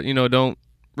 don't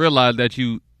realize that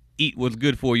you eat what's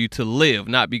good for you to live,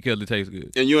 not because it tastes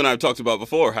good. And you and I have talked about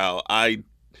before how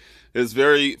there's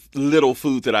very little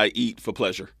food that I eat for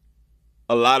pleasure.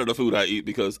 A lot of the food I eat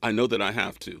because I know that I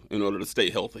have to in order to stay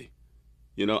healthy.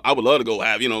 I would love to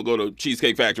go to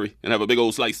Cheesecake Factory and have a big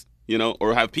old slice,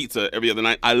 or have pizza every other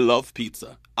night. I love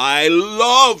pizza. I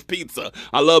love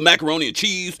macaroni and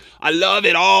cheese. I love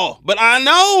it all. But I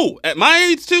know at my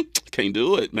age too, can't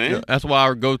do it, man. Yeah, that's why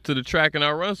I go to the track and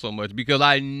I run so much, because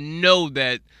I know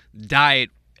that diet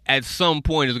at some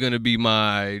point is going to be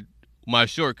my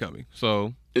shortcoming.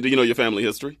 So, do you know your family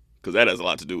history? Because that has a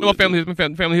lot to do with it.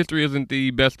 Family history isn't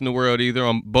the best in the world either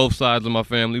on both sides of my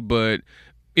family, but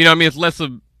it's less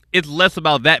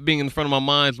about that being in front of my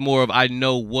mind. It's more of I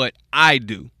know what I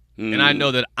do. And I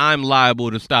know that I'm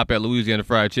liable to stop at Louisiana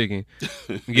Fried Chicken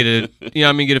and get a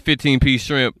 15-piece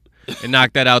shrimp and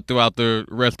knock that out throughout the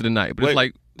rest of the night. But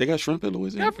it's they got shrimp in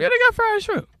Louisiana? Yeah, they got fried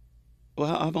shrimp.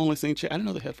 Well, I've only seen I didn't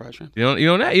know they had fried shrimp. You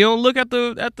don't look at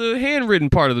the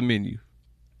handwritten part of the menu.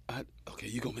 Okay,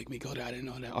 you gonna make me go there? I didn't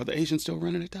know that. Are the Asians still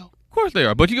running it though? Of course they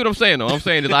are, but you get what I'm saying though. I'm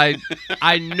saying is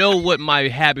I know what my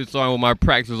habits are and what my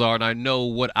practices are, and I know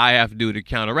what I have to do to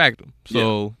counteract them.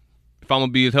 So if I'm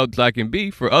gonna be as healthy as I can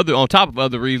be on top of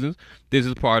other reasons, this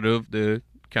is part of the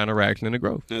counteraction and the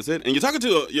growth. That's it. And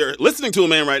you're listening to a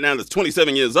man right now that's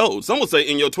 27 years old. Some would say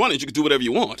in your 20s you could do whatever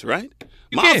you want, right?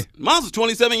 Miles is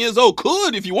 27 years old.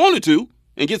 Could if you wanted to.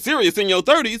 And get serious in your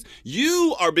 30s.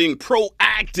 You are being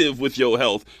proactive with your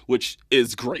health, which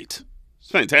is great.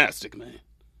 It's fantastic, man.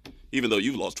 Even though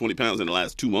you've lost 20 pounds in the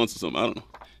last 2 months or something, I don't know.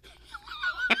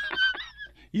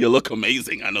 You look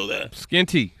amazing, I know that. Skin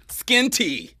tea.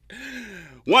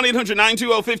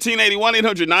 1-800-920-1580,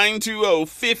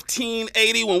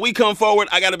 1-800-920-1580. When we come forward,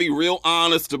 I got to be real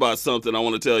honest about something I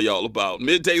want to tell y'all about.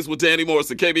 Middays with Danny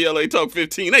Morrison, KBLA Talk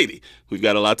 1580. We've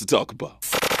got a lot to talk about.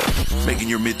 Making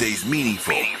your middays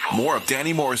meaningful. More of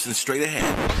Danny Morrison straight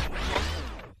ahead.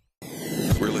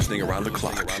 We're listening listening around the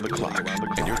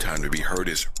clock. And your time to be heard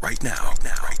is right now.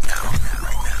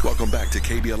 Welcome back to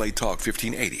KBLA Talk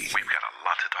 1580. We've got a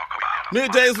lot to talk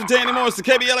about. Middays with Danny Morris, the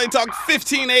KBLA Talk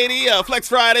 1580. Flex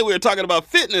Friday, we were talking about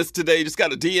fitness today. Just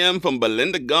got a DM from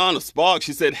Belinda Gunn of Spark.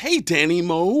 She said, hey, Danny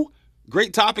Mo.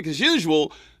 Great topic as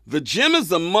usual. The gym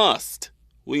is a must.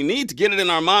 We need to get it in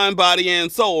our mind, body, and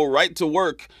soul, right to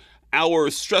work our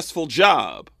stressful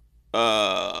job.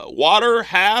 Water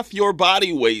half your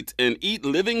body weight and eat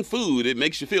living food. It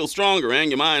makes you feel stronger and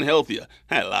your mind healthier.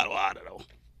 Had a lot of water, though.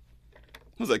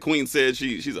 What was that? Queen said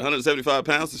she's 175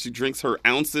 pounds, so she drinks her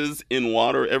ounces in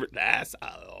water every. That's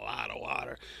a lot of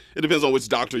water. It depends on which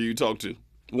doctor you talk to.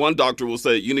 One doctor will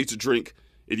say you need to drink.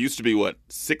 It used to be,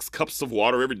 6 cups of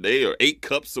water every day or 8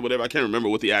 cups or whatever. I can't remember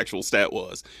what the actual stat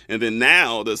was. And then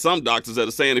now there's some doctors that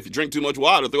are saying if you drink too much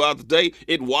water throughout the day,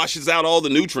 it washes out all the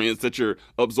nutrients that you're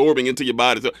absorbing into your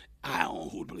body. So I don't know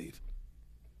who to believe.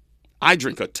 I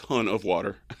drink a ton of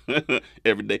water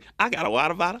every day. I got a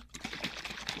water bottle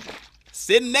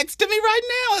sitting next to me right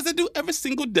now as I do every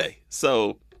single day.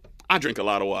 So I drink a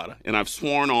lot of water. And I've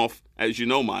sworn off, as you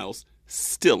know, Miles,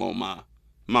 still on my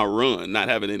run, not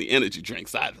having any energy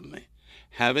drinks either, man.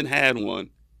 Haven't had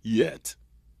one yet.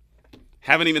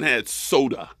 Haven't even had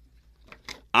soda.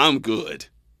 I'm good.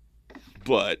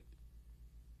 But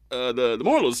the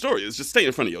moral of the story is just stay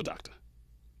in front of your doctor.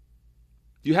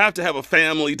 You have to have a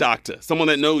family doctor, someone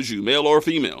that knows you, male or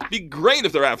female. Be great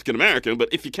if they're African American, but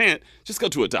if you can't, just go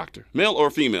to a doctor, male or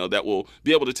female, that will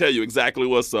be able to tell you exactly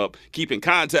what's up, keep in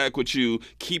contact with you,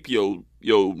 keep your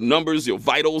numbers, your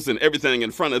vitals, and everything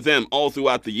in front of them all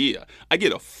throughout the year. I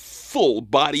get a full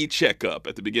body checkup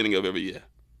at the beginning of every year.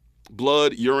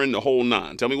 Blood, urine, the whole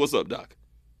 9. Tell me what's up, doc.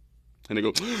 And they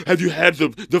go, have you had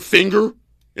the finger?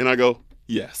 And I go,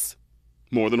 yes,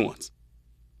 more than once.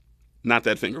 Not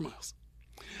that finger, Miles.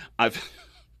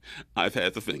 I've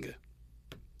had the finger.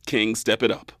 King, step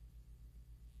it up.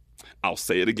 I'll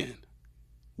say it again.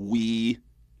 We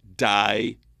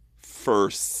die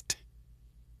first.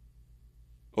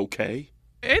 Okay?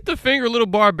 Ain't the finger a little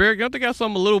barbaric? Don't they got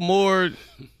something a little more,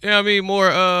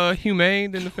 more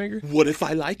humane than the finger? What if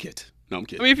I like it? No, I'm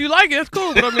kidding. I mean, if you like it, that's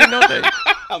cool, but don't they?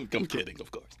 I'm kidding, of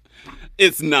course.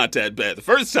 It's not that bad. The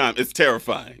first time, it's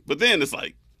terrifying. But then it's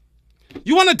like,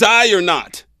 you want to die or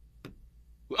not?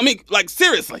 I mean,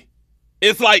 seriously.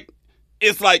 It's like,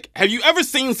 have you ever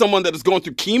seen someone that is going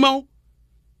through chemo?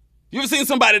 You ever seen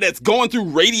somebody that's going through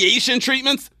radiation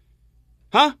treatments?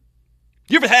 Huh?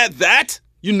 You ever had that?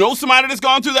 You know somebody that's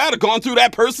gone through that or gone through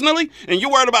that personally? And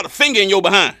you're worried about a finger in your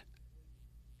behind.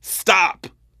 Stop.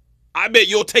 I bet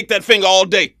you'll take that finger all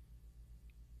day.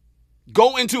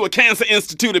 Go into a cancer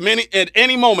institute at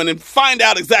any moment and find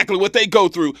out exactly what they go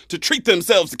through to treat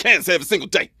themselves to cancer every single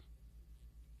day.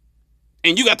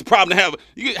 And you got the problem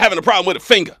having a problem with a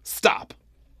finger. Stop.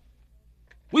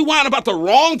 We whine about the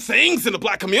wrong things in the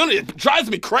black community. It drives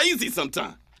me crazy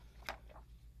sometimes.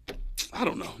 I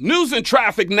don't know. News and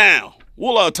traffic now.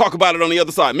 We'll talk about it on the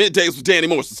other side. Middays with Danny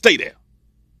Morris. So stay there.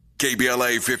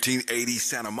 KBLA 1580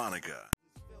 Santa Monica.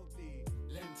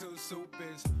 Lentil soup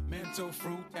is mental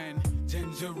fruit and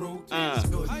ginger root.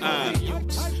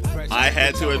 I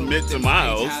had to admit to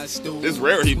Miles, it's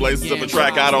rare he blazes up a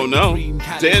track I don't know.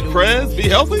 Dead Prez, be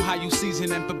healthy? How you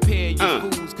season and prepare your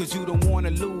foods, cause you don't want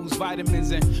to lose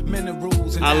vitamins and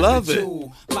minerals. And I love it.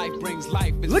 Life brings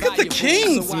life. Look at the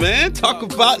Kings, man. Talk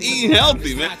about eating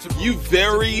healthy, man. You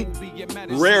very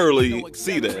rarely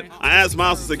see that. I asked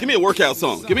Miles to say, give me a workout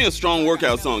song. Give me a strong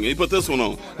workout song. And he put this one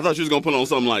on. I thought she was going to put on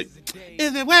something like,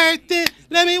 is it worth it?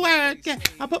 Let me work it.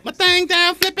 I put my thing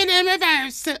down, flip it and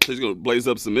reverse it. So she's going to blaze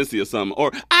up some Missy or something.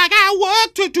 Or, I got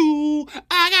work to do.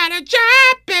 I got a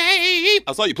job, babe.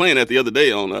 I saw you playing that the other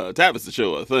day on Tabitha's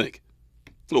show, I think.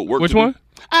 A little work. Which one?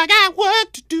 I got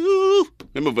work to do.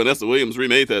 Remember Vanessa Williams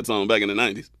remade that song back in the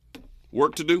 90s?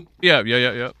 Work to do? Yeah.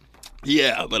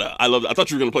 Yeah, but I love that. I thought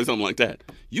you were going to play something like that.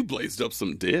 You blazed up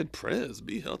some Dead Prez.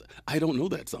 Be held. I don't know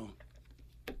that song.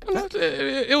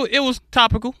 It was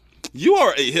topical. You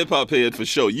are a hip-hop head for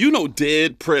sure. You know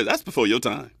Dead Prez. That's before your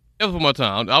time. That was before my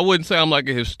time. I wouldn't say I'm like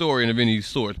a historian of any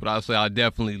sort, but I'd say I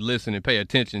definitely listen and pay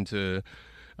attention to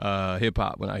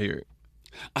hip-hop when I hear it.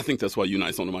 I think that's why you're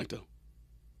nice on the mic, though.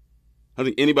 I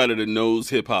think anybody that knows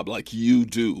hip-hop like you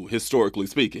do, historically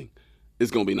speaking, is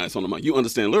going to be nice on the mic. You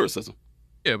understand lyricism.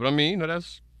 Yeah, but I mean,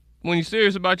 that's when you're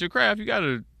serious about your craft, you got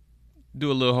to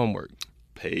do a little homework.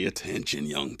 Pay attention,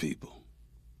 young people.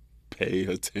 Pay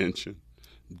attention.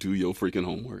 Do your freaking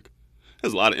homework.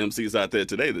 There's a lot of MCs out there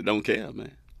today that don't care,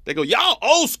 man. They go, y'all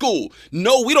old school.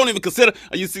 No, we don't even consider,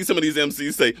 you see some of these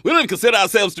MCs say, we don't even consider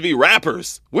ourselves to be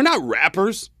rappers. We're not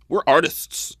rappers. We're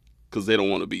artists. because they don't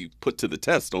want to be put to the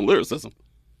test on lyricism.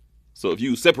 So if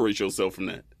you separate yourself from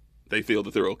that, they feel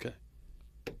that they're okay.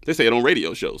 They say it on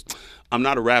radio shows. I'm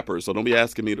not a rapper, so don't be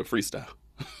asking me to freestyle.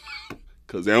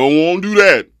 Because they don't want to do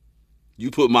that. You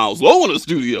put Miles Low in the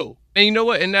studio. And you know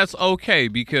what? And that's okay,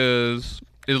 because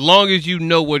as long as you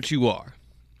know what you are,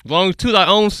 as long as to thy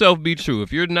own self be true.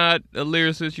 If you're not a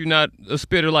lyricist, you're not a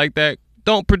spitter like that,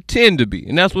 don't pretend to be.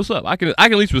 And that's what's up. I can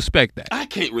at least respect that. I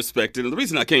can't respect it. And the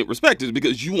reason I can't respect it is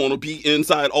because you want to be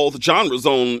inside all the genres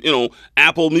on,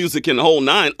 Apple Music and the whole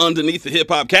nine underneath the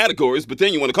hip-hop categories, but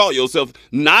then you want to call yourself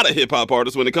not a hip-hop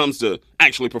artist when it comes to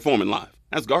actually performing live.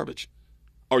 That's garbage.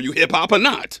 Are you hip-hop or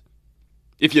not?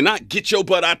 If you're not, get your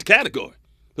butt out the category.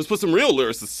 Let's put some real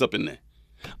lyricists up in there.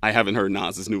 I haven't heard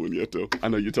Nas's new one yet, though. I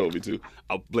know you told me to.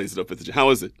 I'll blaze it up at the gym. How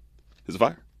is it? Is it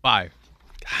fire? Fire.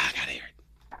 I gotta hear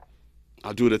it.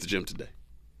 I'll do it at the gym today.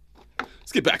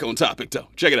 Let's get back on topic, though.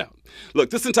 Check it out.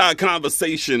 Look, this entire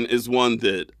conversation is one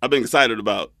that I've been excited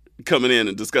about coming in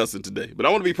and discussing today. But I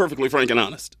want to be perfectly frank and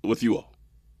honest with you all.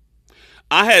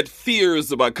 I had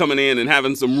fears about coming in and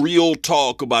having some real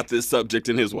talk about this subject,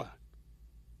 and here's why.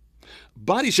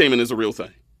 Body shaming is a real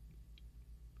thing.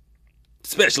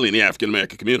 Especially in the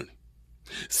African-American community.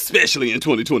 Especially in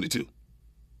 2022.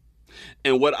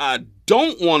 And what I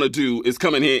don't want to do is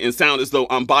come in here and sound as though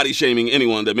I'm body shaming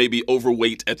anyone that may be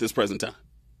overweight at this present time.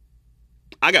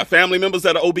 I got family members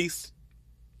that are obese.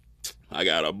 I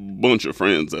got a bunch of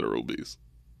friends that are obese.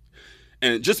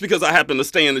 And just because I happen to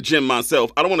stay in the gym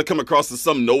myself, I don't want to come across as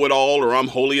some know-it-all or I'm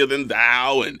holier than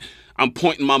thou and I'm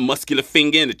pointing my muscular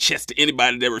finger in the chest to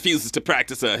anybody that refuses to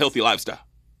practice a healthy lifestyle.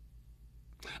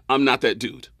 I'm not that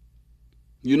dude.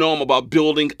 You know I'm about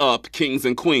building up kings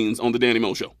and queens on the Danny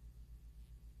Mo Show.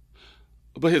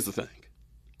 But here's the thing.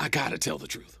 I gotta tell the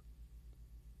truth.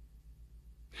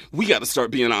 We gotta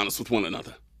start being honest with one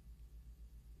another.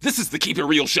 This is the Keep It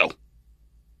Real show.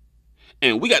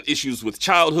 And we got issues with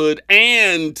childhood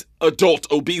and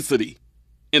adult obesity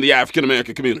in the African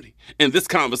American community. And this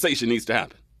conversation needs to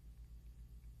happen.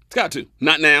 It's got to.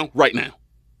 Not now, right now.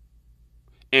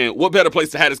 And what better place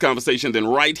to have this conversation than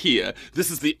right here?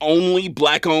 This is the only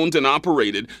black-owned and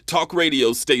operated talk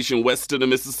radio station west of the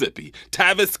Mississippi.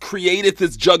 Tavis created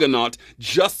this juggernaut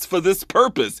just for this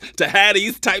purpose, to have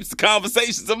these types of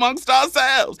conversations amongst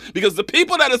ourselves. Because the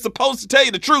people that are supposed to tell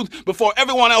you the truth before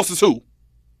everyone else is who?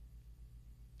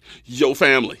 Your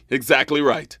family. Exactly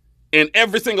right. And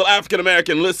every single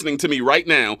African-American listening to me right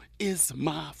now is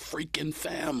my freaking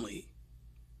family.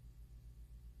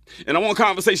 And I want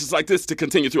conversations like this to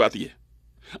continue throughout the year.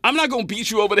 I'm not going to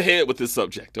beat you over the head with this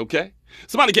subject, okay?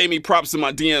 Somebody gave me props in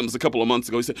my DMs a couple of months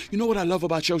ago. He said, you know what I love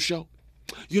about your show?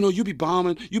 You know, you bomb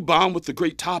with the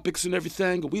great topics and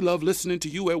everything, and we love listening to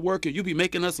you at work, and you be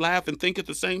making us laugh and think at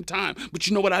the same time. But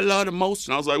you know what I love the most?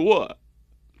 And I was like, what?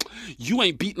 You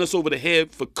ain't beating us over the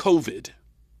head for COVID.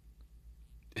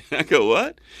 I go,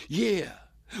 what? Yeah.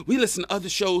 We listen to other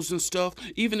shows and stuff,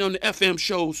 even on the FM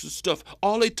shows and stuff.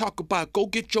 All they talk about, go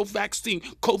get your vaccine.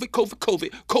 COVID, COVID, COVID,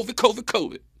 COVID, COVID,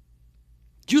 COVID.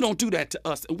 You don't do that to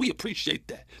us, and we appreciate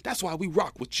that. That's why we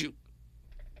rock with you.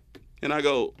 And I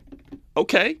go,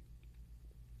 okay.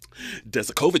 There's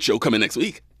a COVID show coming next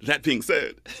week. That being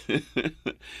said,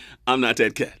 I'm not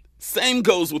that cat. Same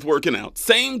goes with working out.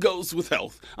 Same goes with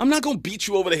health. I'm not going to beat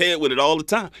you over the head with it all the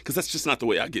time, because that's just not the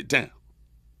way I get down.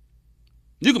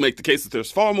 You can make the case that there's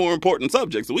far more important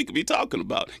subjects that we could be talking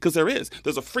about, because there is.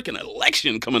 There's a freaking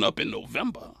election coming up in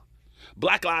November.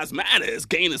 Black Lives Matter is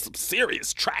gaining some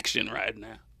serious traction right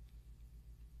now.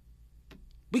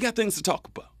 We got things to talk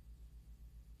about.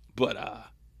 But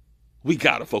we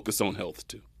got to focus on health,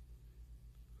 too.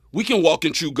 We can walk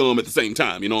and chew gum at the same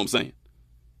time, you know what I'm saying?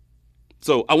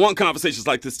 So I want conversations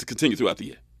like this to continue throughout the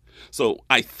year. So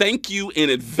I thank you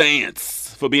in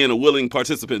advance for being a willing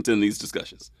participant in these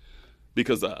discussions.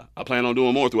 Because I plan on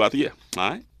doing more throughout the year,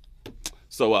 all right?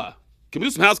 So can we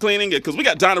do some house cleaning? Because we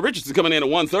got Donna Richardson coming in at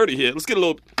 1:30 here. Let's get a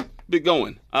little bit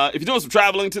going. If you're doing some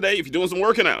traveling today, if you're doing some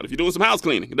working out, if you're doing some house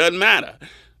cleaning, it doesn't matter.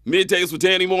 Middays with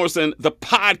Danny Morrison, the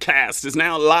podcast is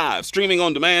now live, streaming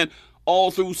on demand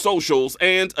all through socials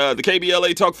and the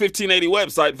KBLA Talk 1580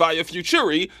 website via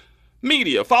Futuri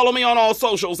Media. Follow me on all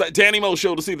socials at Danny Mo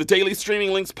Show to see the daily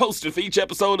streaming links posted for each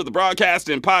episode of the broadcast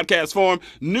in podcast form.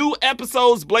 New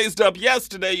episodes blazed up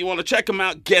yesterday. You want to check them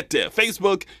out? Get there.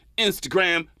 Facebook,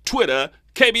 Instagram, Twitter,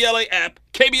 KBLA app,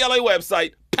 KBLA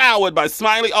website, powered by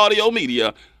Smiley Audio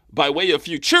Media by way of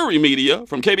Futuri Media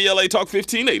from KBLA Talk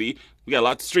 1580. We got a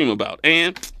lot to stream about.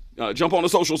 And jump on the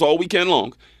socials all weekend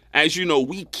long. As you know,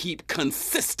 we keep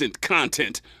consistent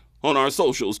content on our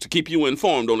socials to keep you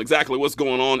informed on exactly what's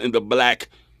going on in the black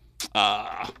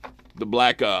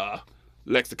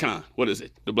lexicon. What is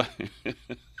it? The black,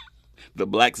 the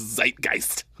black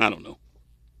zeitgeist. I don't know.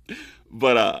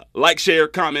 But like, share,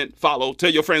 comment, follow, tell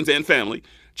your friends and family.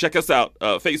 Check us out,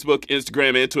 Facebook,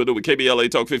 Instagram, and Twitter with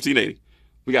KBLA Talk 1580.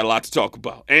 We got a lot to talk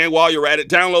about. And while you're at it,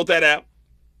 download that app.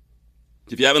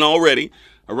 If you haven't already,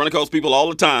 I run across people all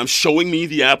the time showing me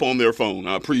the app on their phone.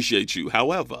 I appreciate you.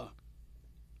 However,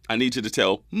 I need you to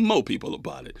tell more people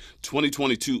about it.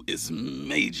 2022 is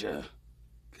major.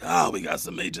 God, we got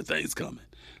some major things coming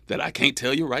that I can't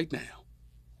tell you right now.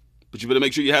 But you better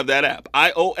make sure you have that app.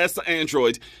 iOS or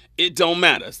Android, it don't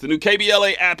matter. It's the new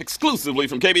KBLA app exclusively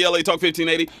from KBLA Talk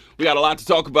 1580. We got a lot to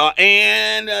talk about.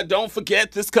 And don't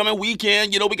forget this coming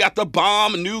weekend, we got the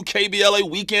bomb new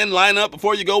KBLA weekend lineup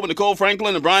before you go with Nicole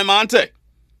Franklin and Brian Monte.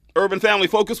 Urban Family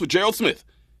Focus with Gerald Smith.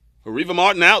 Ariva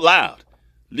Martin Out Loud.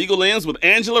 Legal Lens with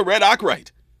Angela Reddock Wright.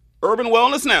 Urban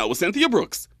Wellness Now with Cynthia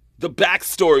Brooks. The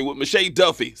Backstory with Michelle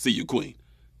Duffy. See you, Queen.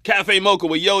 Cafe Mocha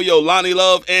with Yo-Yo, Lonnie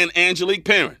Love, and Angelique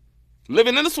Perrin.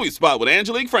 Living in the Sweet Spot with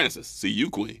Angelique Francis. See you,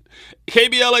 Queen.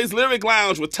 KBLA's Lyric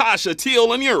Lounge with Tasha,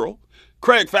 Teal, and Ural.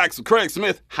 Craig Facts with Craig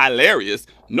Smith. Hilarious.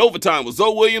 Nova Time with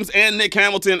Zoe Williams and Nick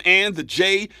Hamilton. And the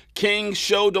J. King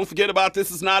Show. Don't forget about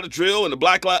This Is Not a Drill and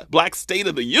the Black State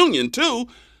of the Union, too.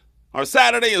 Our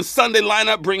Saturday and Sunday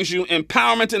lineup brings you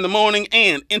empowerment in the morning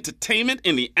and entertainment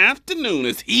in the afternoon.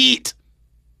 It's heat.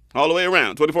 All the way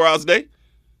around. 24 hours a day,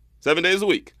 7 days a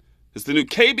week. It's the new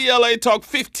KBLA Talk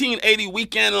 1580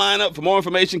 weekend lineup. For more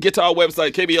information, get to our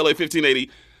website,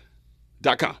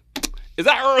 KBLA1580.com. Is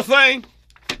that our thing?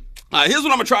 Here's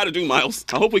what I'm going to try to do, Miles.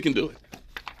 I hope we can do it.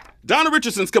 Donna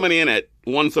Richardson's coming in at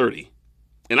 1:30,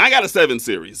 and I got a 7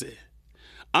 series in.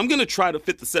 I'm going to try to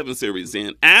fit the 7 series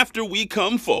in after we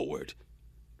come forward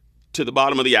to the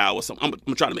bottom of the hour. So I'm going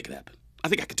to try to make it happen. I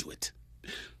think I could do it.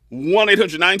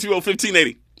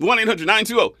 1-800-920-1580.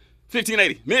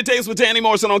 1-800-920-1580. Middays with Danny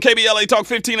Morrison on KBLA Talk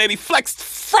 1580. Flex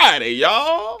Friday,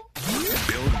 y'all.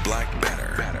 Build black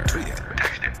better. Tweet it.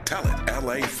 Text it. Tell it.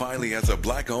 LA finally has a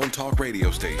black-owned talk radio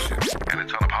station. And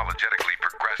it's unapologetically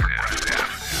progressive.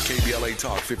 KBLA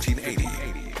Talk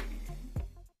 1580.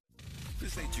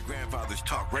 This ain't your grandfather's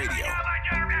talk radio.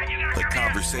 The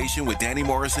conversation with Danny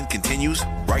Morrison continues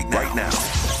right now.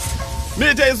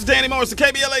 Middays with Danny Morrison,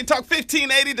 KBLA Talk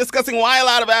 1580, discussing why a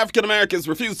lot of African Americans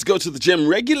refuse to go to the gym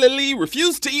regularly,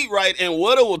 refuse to eat right, and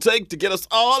what it will take to get us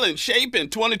all in shape in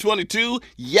 2022.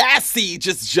 Yassie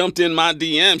just jumped in my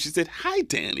DM. She said, "Hi,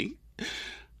 Danny.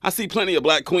 I see plenty of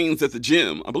black queens at the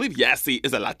gym. I believe Yassie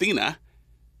is a Latina.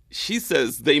 She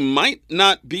says they might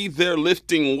not be there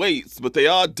lifting weights, but they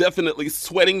are definitely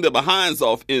sweating their behinds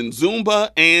off in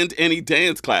Zumba and any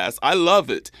dance class. I love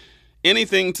it.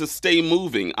 Anything to stay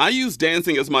moving. I use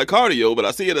dancing as my cardio, but I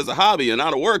see it as a hobby and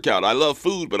not a workout. I love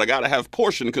food, but I gotta have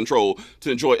portion control to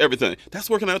enjoy everything." That's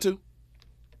working out too.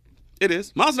 It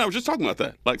is. Miles and I were just talking about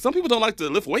that. Like, some people don't like to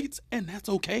lift weights, and that's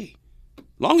okay.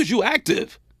 Long as you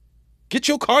active. Get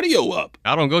your cardio up.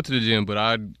 I don't go to the gym, but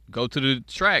I go to the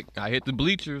track. I hit the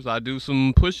bleachers. I do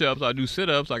some push-ups. I do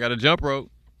sit-ups. I got a jump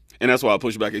rope. And that's why I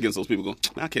push back against those people going,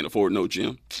 "I can't afford no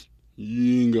gym."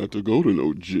 You ain't got to go to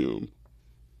no gym.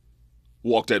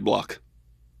 Walk that block.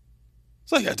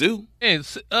 That's all you got to do. And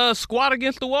squat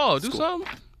against the wall. Do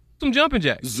something. Some jumping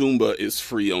jacks. Zumba is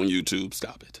free on YouTube.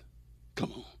 Stop it.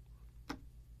 Come on.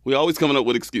 We always coming up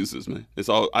with excuses, man. It's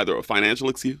all either a financial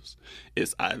excuse.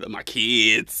 It's either my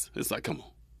kids. It's like, come on.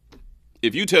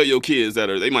 If you tell your kids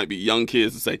they might be young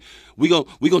kids and say, we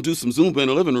gonna do some Zumba in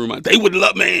the living room, they would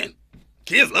love, man.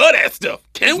 Kids love that stuff.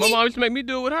 Can we? My mom used to make me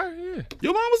do it with her. Yeah.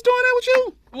 Your mom was doing that with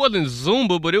you? It wasn't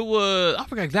Zumba, but it was, I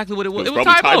forgot exactly what it was. It was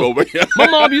probably Tybo. Tybo. My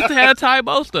mom used to have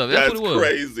Tybo stuff. That's what it was.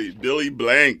 Crazy. Billy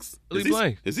Blanks. Billy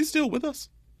Blanks. Is he still with us?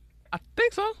 I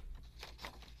think so.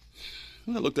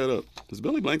 I'm gonna look that up. Is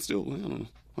Billy Blanks still? I don't know.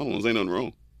 Hold on, ain't nothing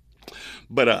wrong.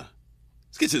 But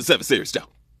let's get to the 7 series, though.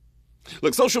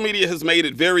 Look, social media has made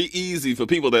it very easy for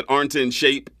people that aren't in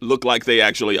shape look like they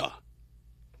actually are.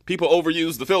 People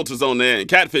overuse the filters on there, and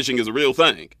catfishing is a real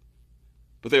thing.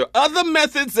 But there are other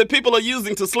methods that people are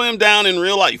using to slim down in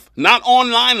real life. Not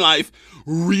online life,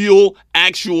 real,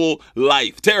 actual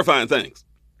life. Terrifying things.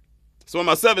 So in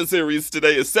my 7 series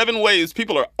today is 7 ways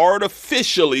people are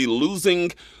artificially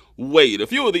losing weight. A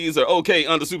few of these are okay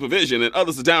under supervision, and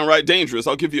others are downright dangerous.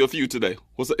 I'll give you a few today.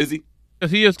 What's up? Is he?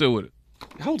 Yes, he is still with it.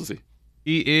 How old is he?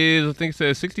 He is, I think it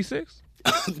says 66.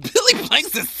 Billy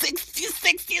Blanks is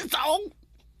 66 years old?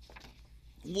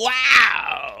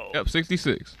 Wow. Yep,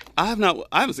 66. I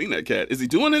haven't seen that cat. Is he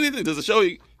doing anything? Does it show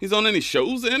he's on any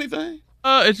shows or anything?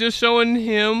 It's just showing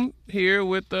him here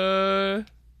with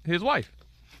his wife.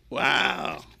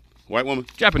 Wow. White woman?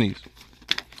 Japanese.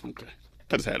 Okay.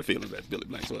 I just had a feeling that Billy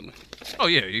Blanks wasn't it. Oh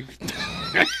yeah.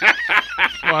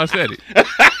 Well, I said it.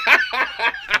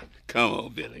 Come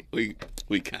on, Billy. We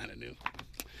kind of knew.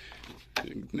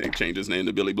 Nick changed his name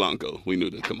to Billy Blanco. We knew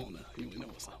that. Come on now. We know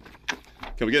what's up.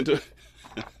 Can we get into it?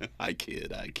 I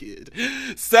kid.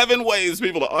 7 ways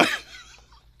people are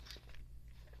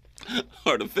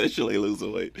artificially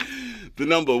losing weight. The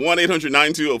number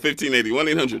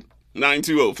 1-800-920-1580.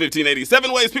 1-800-920-1580.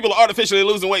 7 ways people are artificially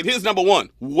losing weight. Here's number 1.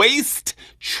 Waist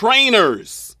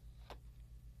trainers.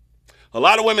 A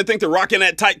lot of women think that rocking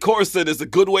that tight corset is a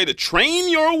good way to train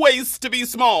your waist to be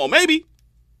small. Maybe.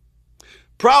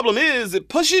 Problem is, it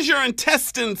pushes your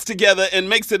intestines together and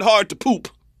makes it hard to poop.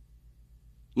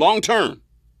 Long term.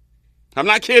 I'm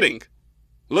not kidding.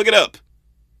 Look it up.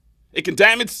 It can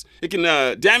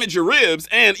damage your ribs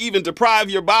and even deprive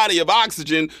your body of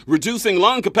oxygen, reducing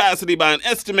lung capacity by an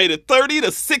estimated 30 to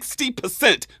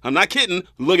 60%. I'm not kidding.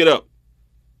 Look it up.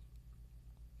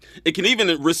 It can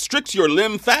even restrict your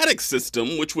lymphatic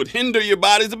system, which would hinder your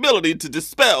body's ability to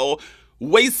dispel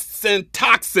wastes and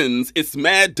toxins. It's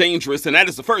mad dangerous, and that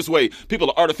is the first way people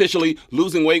are artificially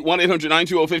losing weight.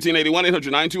 1-800-920-1580.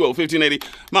 1-800-920-1580.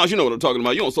 Miles, you know what I'm talking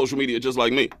about. You're on social media just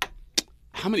like me.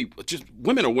 How many just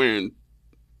women are wearing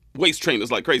waist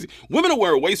trainers like crazy? Women are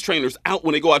wearing waist trainers out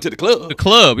when they go out to the club. The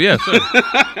club, yes, sir.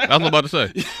 I was about to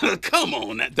say. Come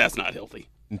on, that's not healthy.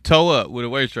 And toe up with a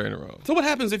waist trainer on. So what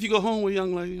happens if you go home with a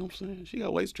young lady, you know what I'm saying? She got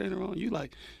a waist trainer on. You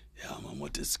like, yeah, I'm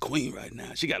with this queen right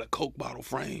now. She got a Coke bottle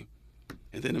frame.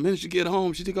 And then the minute she get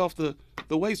home, she took off the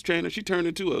waist trainer. She turned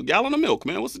into a gallon of milk,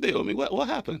 man. What's the deal? I mean, what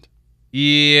happened?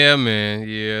 Yeah, man.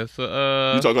 Yeah. So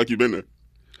you talk like you've been there.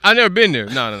 I never been there.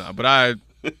 No. But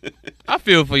I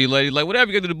feel for you, lady. Like whatever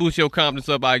you can do to boost your confidence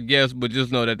up, I guess. But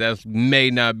just know that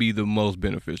may not be the most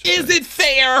beneficial. Is it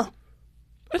fair?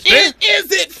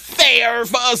 Is it fair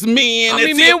for us men? I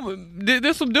mean, man,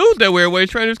 there's some dudes that wear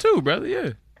waist trainers too, brother.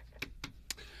 Yeah.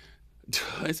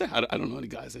 Is there? I don't know any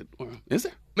guys that wear them. Is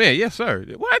there? Man, yes, sir.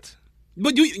 What?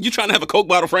 But you trying to have a Coke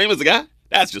bottle frame as a guy?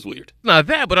 That's just weird. Not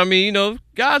that, but I mean,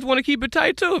 guys want to keep it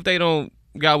tight too if they don't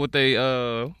got what they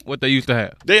used to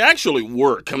have. They actually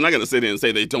work. I'm not gonna sit there and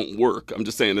say they don't work. I'm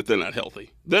just saying that they're not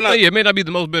healthy. They're not. Yeah, it may not be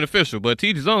the most beneficial, but to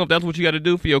each his own. If that's what you got to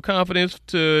do for your confidence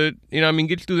to, get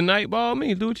you through the night, by all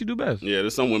means, do what you do best. Yeah,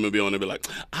 there's some women be on there be like,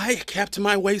 I kept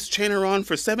my waist trainer on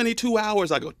for 72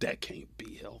 hours. I go, that can't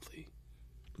be healthy.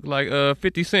 Like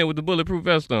 50 Cent with the bulletproof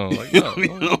vest on. Like, no, you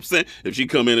know what I'm saying? If she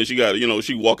come in and she got,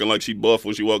 she walking like she buff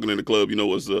when she walking in the club,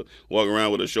 what's up? Walking around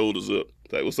with her shoulders up.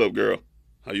 Like, what's up, girl?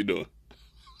 How you doing?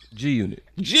 G-Unit.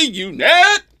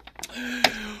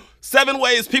 7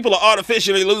 ways people are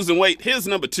artificially losing weight. Here's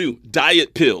number 2,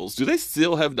 diet pills. Do they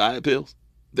still have diet pills?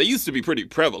 They used to be pretty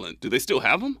prevalent. Do they still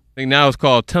have them? I think now it's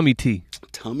called tummy tea.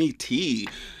 Tummy tea.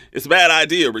 It's a bad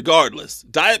idea regardless.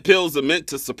 Diet pills are meant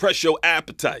to suppress your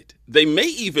appetite. They may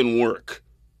even work,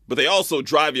 but they also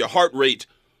drive your heart rate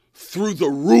through the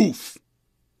roof.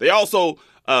 They also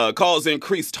cause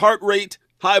increased heart rate,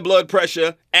 high blood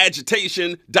pressure,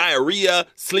 agitation, diarrhea,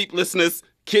 sleeplessness,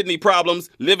 kidney problems,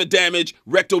 liver damage,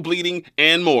 rectal bleeding,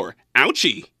 and more.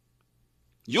 Ouchie.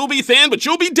 You'll be thin, but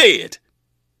you'll be dead.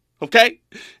 Okay?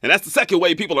 And that's the second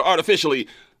way people are artificially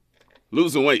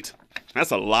losing weight.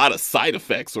 That's a lot of side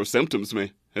effects or symptoms,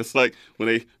 man. It's like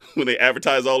when they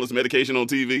advertise all this medication on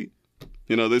TV,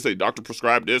 they say, doctor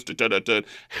prescribed this,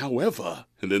 However,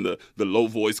 and then the low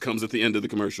voice comes at the end of the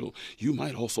commercial, you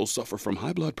might also suffer from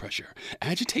high blood pressure,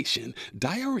 agitation,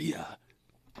 diarrhea.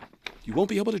 You won't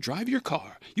be able to drive your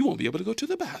car. You won't be able to go to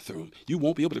the bathroom. You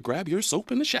won't be able to grab your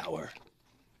soap in the shower.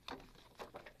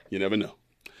 You never know.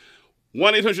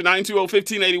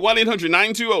 1-800-920-1580.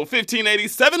 1-800-920-1580.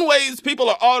 7 ways people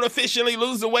are artificially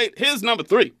losing weight. Here's number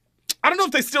 3. I don't know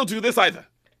if they still do this either.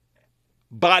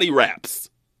 Body wraps.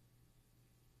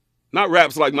 Not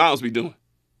wraps like Miles be doing.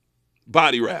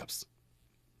 Body wraps.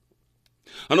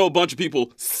 I know a bunch of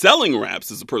people selling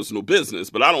wraps as a personal business,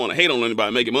 but I don't want to hate on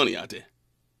anybody making money out there.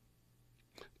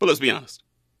 But let's be honest.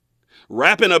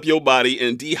 Wrapping up your body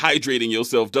and dehydrating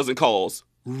yourself doesn't cause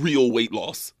real weight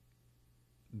loss.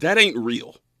 That ain't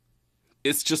real.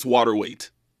 It's just water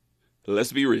weight.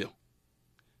 Let's be real.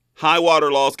 High water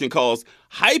loss can cause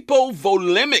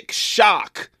hypovolemic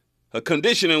shock, a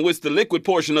condition in which the liquid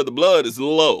portion of the blood is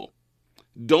low.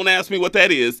 Don't ask me what that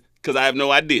is, because I have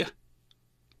no idea.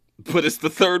 But it's the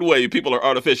 3rd way people are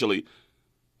artificially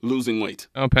losing weight.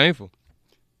 Painful.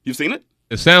 You've seen it?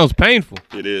 It sounds painful.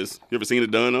 It is. You ever seen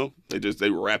it done, though? They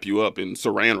wrap you up in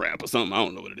saran wrap or something. I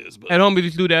don't know what it is. But at home, we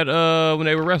used to do that when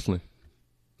they were wrestling.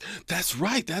 That's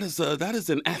right. That is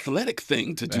an athletic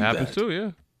thing to do that. Happens too,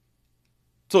 yeah.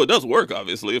 So it does work,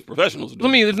 obviously, if professionals do it.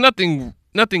 I mean, there's nothing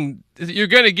nothing. You're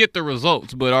gonna get the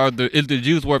results, but is the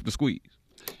juice worth the squeeze?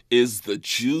 Is the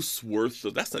juice worth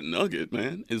that's a nugget,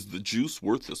 man. Is the juice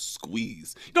worth the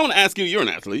squeeze? You don't want to ask you, you're an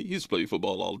athlete. You used to play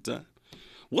football all the time.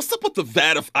 What's up with the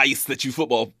vat of ice that you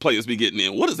football players be getting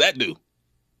in? What does that do?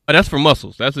 That's for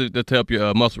muscles. That's to help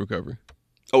your muscle recovery.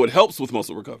 Oh, it helps with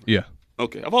muscle recovery. Yeah.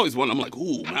 Okay. I've always wondered, I'm like,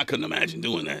 ooh, man, I couldn't imagine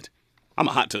doing that. I'm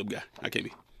a hot tub guy. I can't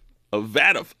be. A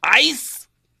vat of ice?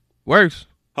 Works.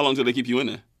 How long do they keep you in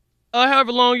there?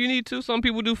 However long you need to. Some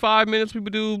people do 5 minutes.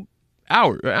 People do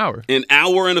an hour. An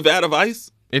hour in a vat of ice?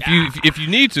 If you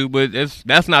need to, but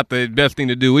that's not the best thing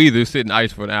to do either, sit in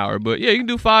ice for an hour. But yeah, you can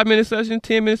do 5-minute session,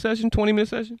 10-minute session, 20-minute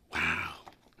session. Wow.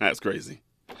 That's crazy.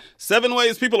 7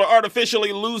 ways people are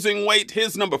artificially losing weight.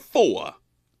 Here's number 4.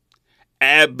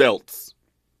 Ab belts.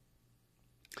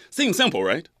 Seems simple,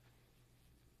 right?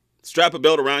 Strap a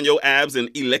belt around your abs and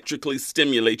electrically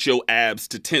stimulate your abs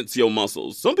to tense your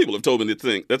muscles. Some people have told me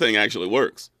that thing actually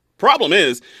works. Problem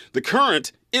is, the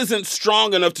current isn't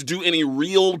strong enough to do any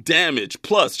real damage.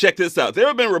 Plus, check this out. There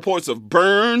have been reports of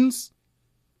burns,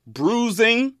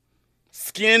 bruising,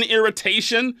 skin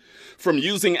irritation from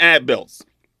using ab belts.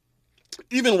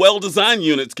 Even well-designed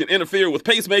units can interfere with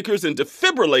pacemakers and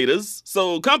defibrillators,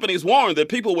 so companies warn that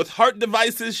people with heart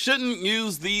devices shouldn't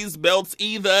use these belts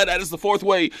either. That is the 4th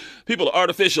way people are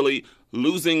artificially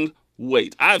losing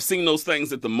weight. I've seen those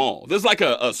things at the mall. There's like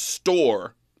a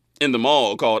store in the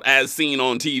mall called As Seen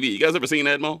on TV. You guys ever seen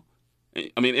that mall?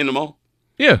 In the mall?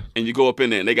 Yeah. And you go up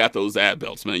in there and they got those ab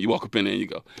belts, man. You walk up in there and you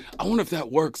go, I wonder if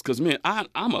that works, because, man,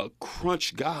 I'm a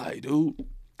crunch guy, dude.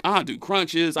 I do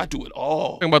crunches. I do it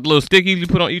all. Talking about the little stickies you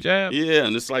put on each ab? Yeah,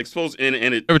 and it's like supposed and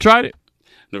it. Ever tried it?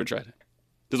 Never tried it.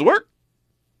 Does it work?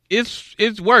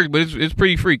 It's worked, but it's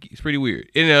pretty freaky. It's pretty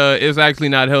weird. It's actually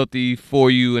not healthy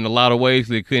for you in a lot of ways.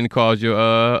 It can cause your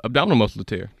abdominal muscle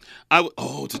to tear.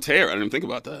 To tear. I didn't even think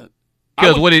about that.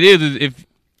 Because what it is if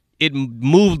it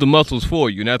moves the muscles for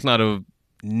you, and that's not a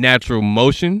natural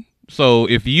motion. So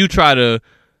if you try to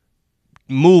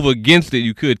move against it,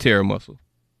 you could tear a muscle.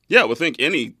 Yeah, I would think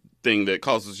anything that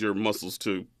causes your muscles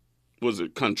to,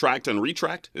 contract and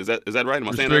retract? Is that right? Am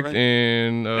I saying that right?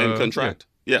 And contract.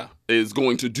 Yeah, is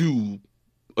going to do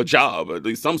a job, at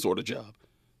least some sort of job.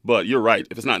 But you're right.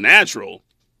 If it's not natural,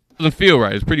 it doesn't feel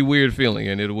right. It's a pretty weird feeling,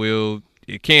 and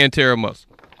it can tear a muscle.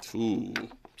 Ooh.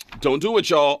 Don't do it,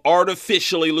 y'all.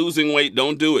 Artificially losing weight,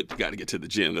 don't do it. You got to get to the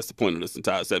gym. That's the point of this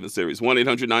entire 7 series.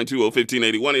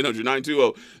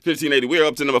 1-800-920-1580. 1-800-920-1580. We're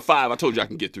up to number 5. I told you I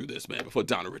can get through this, man, before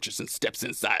Donna Richardson steps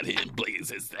inside here and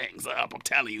blazes things up. I'm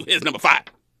telling you. Here's number 5.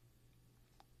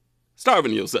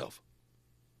 Starving yourself.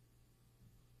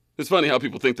 It's funny how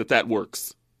people think that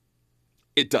works.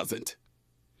 It doesn't.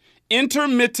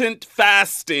 Intermittent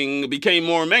fasting became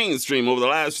more mainstream over the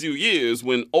last few years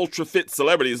when ultra-fit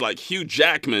celebrities like Hugh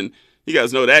Jackman, you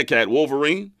guys know that cat,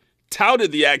 Wolverine,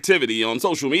 touted the activity on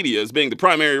social media as being the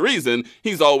primary reason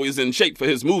he's always in shape for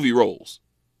his movie roles.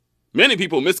 Many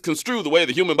people misconstrue the way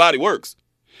the human body works.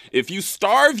 If you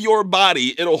starve your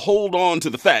body, it'll hold on to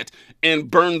the fat and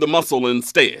burn the muscle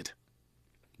instead,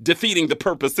 defeating the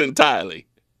purpose entirely.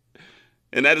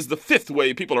 And that is the 5th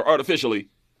way people are artificially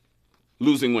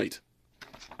losing weight.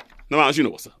 Now, Miles, you know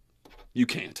what's up. You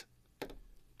can't.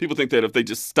 People think that if they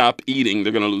just stop eating,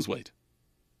 they're going to lose weight.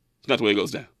 It's not the way it goes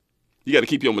down. You got to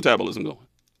keep your metabolism going.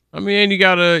 And you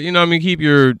got to, keep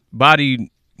your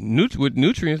body with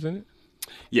nutrients in it.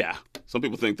 Yeah. Some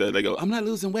people think that they go, I'm not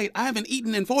losing weight. I haven't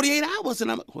eaten in 48 hours.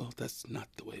 And well, that's not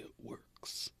the way it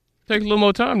works. It takes a little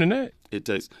more time than that. It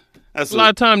takes. That's a lot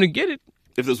of time to get it.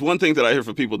 If there's one thing that I hear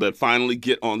from people that finally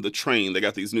get on the train, they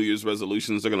got these New Year's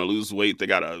resolutions, they're going to lose weight, they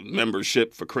got a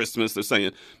membership for Christmas, they're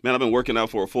saying, man, I've been working out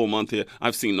for a full month here,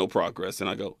 I've seen no progress. And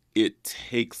I go, it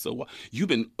takes a while. You've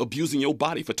been abusing your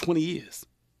body for 20 years.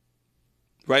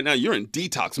 Right now, you're in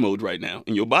detox mode right now,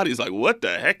 and your body's like, what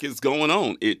the heck is going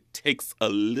on? It takes a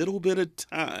little bit of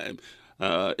time.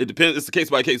 It depends, it's a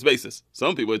case-by-case basis.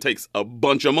 Some people, it takes a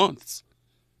bunch of months.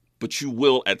 But you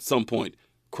will, at some point,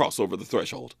 cross over the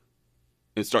threshold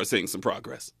and start seeing some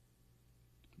progress.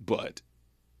 But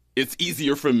it's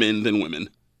easier for men than women.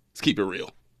 Let's keep it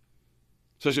real.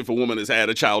 Especially if a woman has had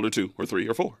a child or 2 or 3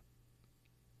 or 4.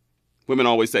 Women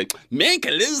always say, men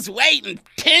can lose weight in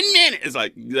 10 minutes. It's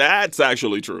like, that's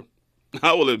actually true.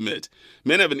 I will admit,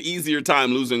 men have an easier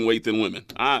time losing weight than women.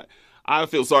 I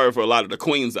feel sorry for a lot of the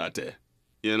queens out there,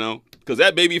 because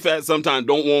that baby fat sometimes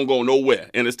don't want to go nowhere,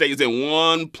 and it stays in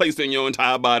one place in your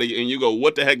entire body, and you go,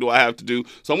 what the heck do I have to do?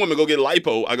 Some women go get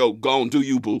lipo. I go on, do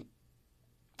you, boo.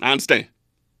 I understand.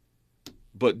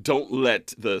 But don't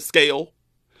let the scale,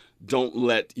 don't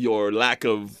let your lack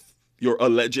of, your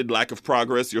alleged lack of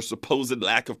progress, your supposed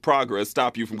lack of progress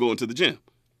stop you from going to the gym.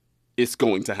 It's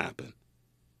going to happen.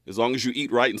 As long as you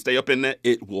eat right and stay up in that,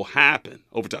 it will happen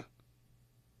over time.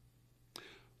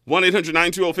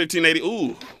 1-800-920-1580.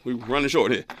 Ooh, we're running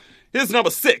short here. Here's number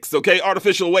 6, okay?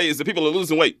 Artificial ways that people are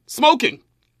losing weight. Smoking.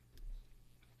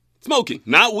 Smoking.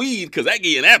 Not weed, because that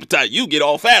give you an appetite. You get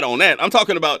all fat on that. I'm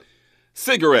talking about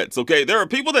cigarettes, okay? There are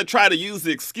people that try to use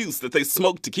the excuse that they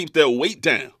smoke to keep their weight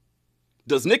down.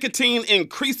 Does nicotine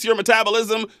increase your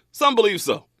metabolism? Some believe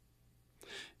so.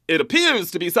 It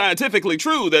appears to be scientifically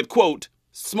true that, quote,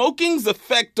 smoking's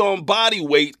effect on body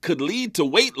weight could lead to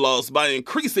weight loss by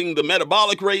increasing the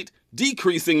metabolic rate,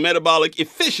 decreasing metabolic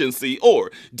efficiency,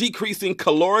 or decreasing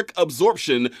caloric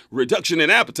absorption, reduction in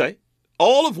appetite,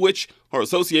 all of which are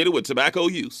associated with tobacco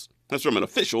use. That's from an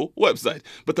official website.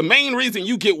 But the main reason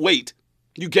you gain weight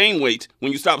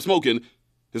when you stop smoking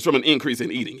is from an increase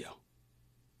in eating, yo.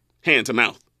 Hand to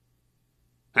mouth.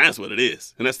 That's what it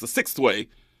is. And that's the 6th way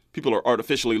people are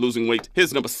artificially losing weight.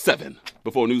 Here's number 7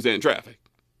 before news and traffic.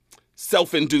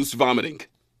 Self-induced vomiting.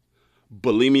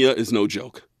 Bulimia is no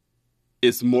joke.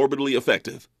 It's morbidly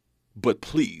effective, but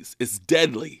please, it's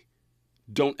deadly.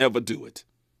 Don't ever do it.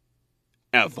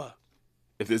 Ever.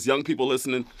 If there's young people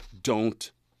listening,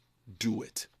 don't do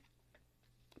it.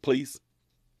 Please.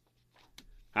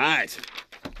 All right,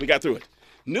 we got through it.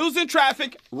 News and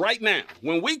traffic right now.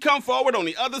 When we come forward on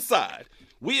the other side,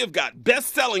 we have got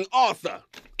best-selling author,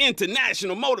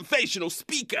 international motivational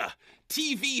speaker,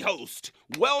 TV host,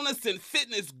 wellness and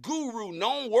fitness guru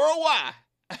known worldwide.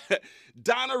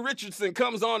 Donna Richardson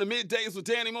comes on to Middays with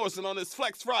Danny Morrison on this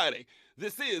Flex Friday.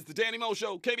 This is the Danny Mo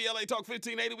Show, KBLA Talk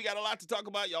 1580. We got a lot to talk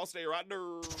about. Y'all stay right there.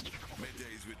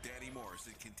 Middays with Danny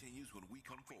Morrison continues when we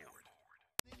come forward.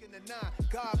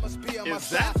 Is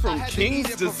that from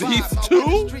King's Disease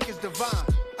 2?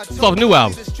 It's off new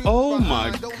album. Oh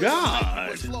my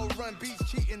God.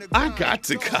 I got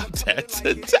to cop that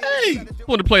today. I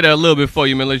want to play that a little bit for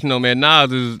you, man. Let you know, man.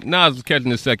 Nas is catching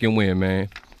the second win, man.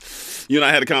 You and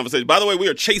I had a conversation. By the way, we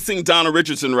are chasing Donna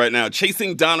Richardson right now.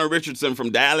 Chasing Donna Richardson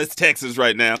from Dallas, Texas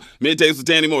right now. Middays with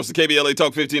Danny Morrison, KBLA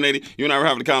Talk 1580. You and I were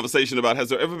having a conversation about, has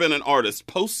there ever been an artist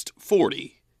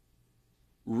post-40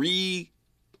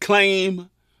 reclaim,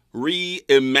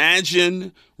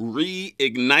 reimagine,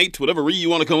 reignite, whatever you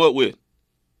want to come up with,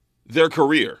 their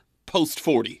career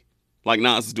post-40 like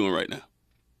Nas is doing right now?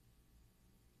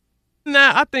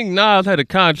 Nah, I think Nas had a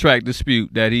contract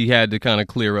dispute that he had to kind of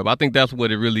clear up. I think that's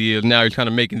what it really is. Now he's kind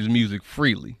of making his music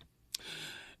freely.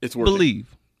 It's working.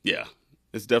 Believe. Yeah,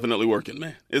 it's definitely working,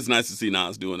 man. It's nice to see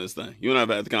Nas doing this thing. You and I have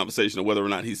had the conversation of whether or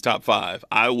not he's top 5.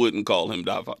 I wouldn't call him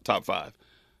top 5.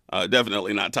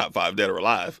 Definitely not top 5 dead or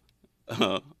alive.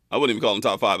 I wouldn't even call him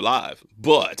top 5 live.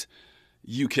 But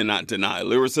you cannot deny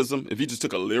lyricism. If you just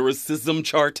took a lyricism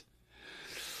chart,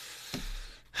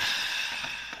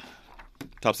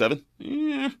 top 7?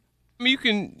 Yeah. I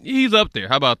mean, he's up there.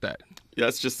 How about that? Yeah,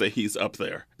 let's just say he's up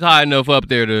there. It's high enough up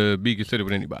there to be considered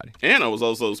with anybody. And I was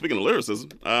also, speaking of lyricism,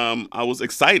 I was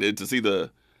excited to see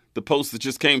the post that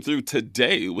just came through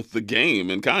today with The Game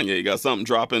and Kanye got something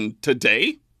dropping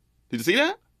today. Did you see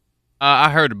that?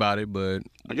 I heard about it, but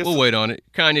we'll wait on it.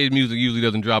 Kanye's music usually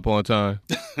doesn't drop on time.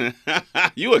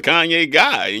 You a Kanye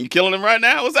guy, and you killing him right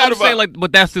now? What's that about? Saying,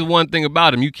 but that's the one thing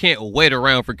about him. You can't wait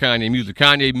around for Kanye music.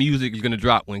 Kanye music is going to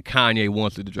drop when Kanye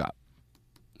wants it to drop.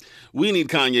 We need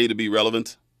Kanye to be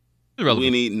relevant. We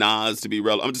need Nas to be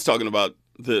relevant. I'm just talking about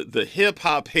the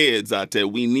hip-hop heads out there.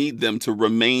 We need them to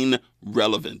remain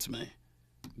relevant, man,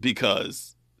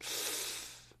 because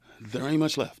there ain't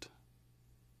much left.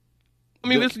 I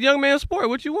mean, it's a young man's sport.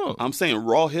 What you want? I'm saying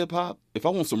raw hip-hop. If I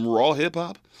want some raw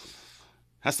hip-hop,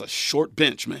 that's a short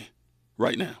bench, man,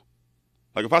 right now.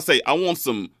 Like if I say I want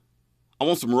some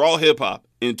raw hip-hop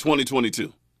in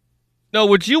 2022. No,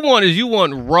 what you want is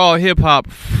raw hip-hop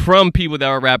from people that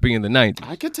were rapping in the 90s.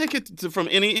 I could take it from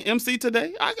any MC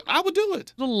today. I would do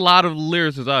it. There's a lot of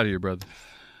lyricists out here, brother.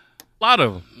 A lot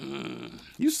of them.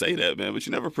 You say that, man, but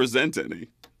you never present any.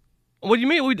 What do you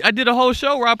mean? I did a whole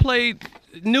show where I played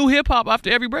new hip-hop after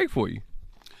every break for you.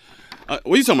 What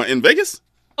are you talking about, in Vegas?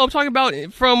 Oh, I'm talking about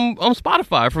from on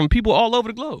Spotify, from people all over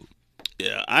the globe.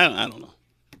 Yeah, I don't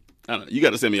know. You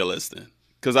got to send me a list then,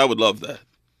 because I would love that.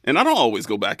 And I don't always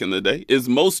go back in the day. Is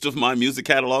most of my music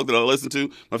catalog that I listen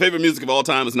to, my favorite music of all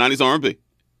time is 90s R&B.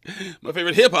 My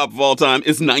favorite hip-hop of all time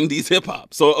is 90s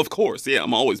hip-hop. So, of course, yeah,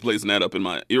 I'm always placing that up in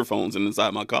my earphones and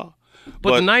inside my car.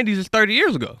 But the 90s is 30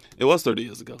 years ago. It was 30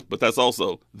 years ago. But that's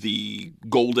also the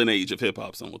golden age of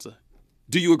hip-hop, some would say.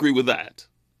 Do you agree with that?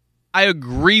 I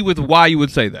agree with why you would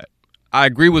say that. I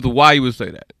agree with why you would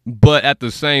say that, but at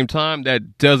the same time,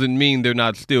 that doesn't mean they're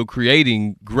not still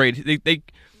creating great.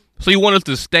 So you want us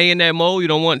to stay in that mode? You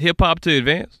don't want hip hop to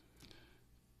advance?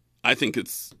 I think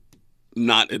it's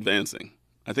not advancing.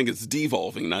 I think it's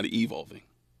devolving, not evolving.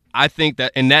 I think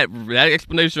that, and that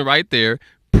explanation right there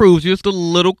proves you're just a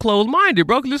little closed-minded,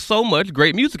 bro. Because there's so much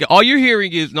great music. All you're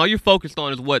hearing is, and all you're focused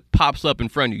on is what pops up in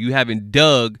front of you. You haven't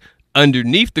dug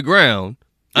underneath the ground,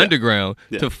 underground,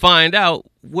 to find out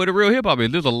what a real hip hop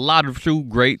is. There's a lot of true,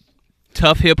 great,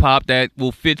 tough hip hop that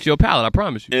will fit your palate. I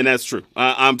promise you. And that's true.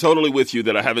 I'm totally with you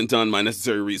that I haven't done my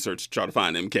necessary research to try to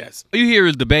find them cats. All you hear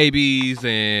is the Babies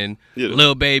and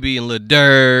Lil Baby and Lil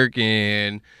Durk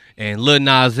and Lil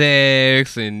Nas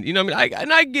X, and you know what I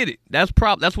mean. I get it.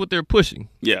 That's what they're pushing.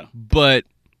 Yeah. But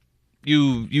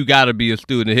you got to be a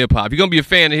student of hip hop. If you're gonna be a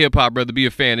fan of hip hop, brother, be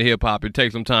a fan of hip hop and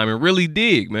take some time and really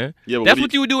dig, man. Yeah, that's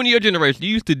what you were doing in your generation. You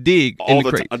used to dig in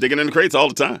the crates. I'm digging in the crates all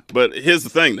the time. But here's the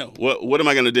thing, though. What am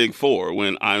I gonna dig for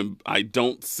when I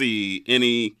don't see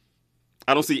any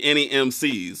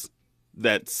MCs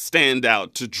that stand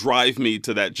out to drive me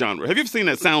to that genre? Have you ever seen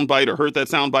that soundbite or heard that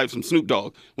soundbite from Snoop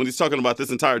Dogg when he's talking about this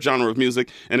entire genre of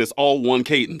music and it's all one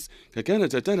cadence? Have you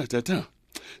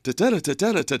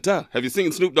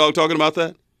seen Snoop Dogg talking about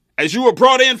that? As you were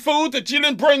brought in food that you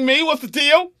didn't bring me, what's the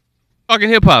deal? Fucking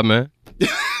hip hop, man.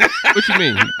 What you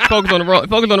mean? Focus on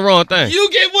the wrong thing. You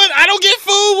get what? I don't get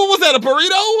food. What was that? A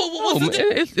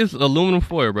burrito? It's aluminum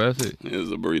foil, bro. That's it.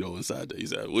 There's a burrito inside there. He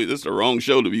said, "This is the wrong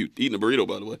show to be eating a burrito,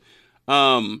 by the way."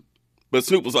 But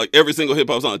Snoop was like every single hip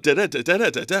hop song. It's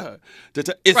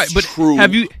right, but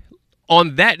true.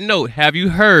 On that note, have you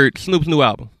heard Snoop's new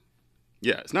album?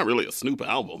 Yeah, it's not really a Snoop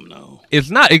album, no. It's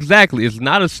not exactly. It's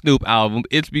not a Snoop album.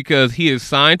 It's because he is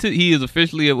signed to. He is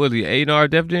officially A&R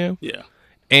Def Jam. Yeah,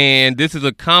 and this is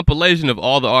a compilation of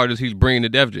all the artists he's bringing to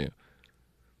Def Jam.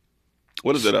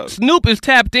 What is it? Snoop is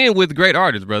tapped in with great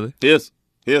artists, brother. He is,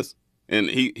 and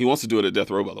he wants to do it at Death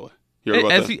Row, by the way. You heard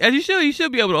about that? As you should. You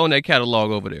should be able to own that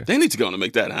catalog over there. They need to go on and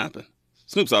make that happen.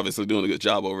 Snoop's obviously doing a good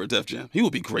job over at Def Jam. He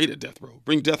would be great at Death Row.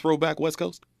 Bring Death Row back, West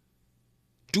Coast.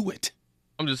 Do it.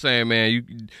 I'm just saying, man, you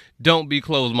don't be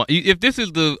closed-minded. If this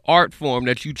is the art form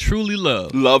that you truly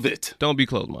love it. Don't be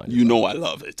closed-minded. You know I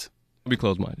love it. Don't be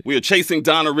closed-minded. We are chasing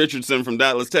Donna Richardson from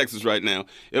Dallas, Texas right now.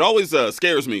 It always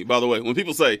scares me, by the way, when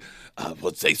people say,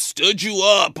 well, they stood you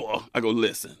up. I go,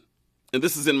 listen. And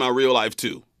this is in my real life,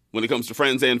 too. When it comes to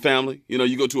friends and family, you know,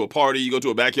 you go to a party, you go to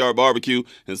a backyard barbecue,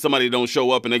 and somebody don't show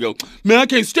up, and they go, man, I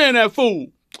can't stand that fool.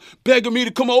 Begging me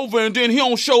to come over, and then he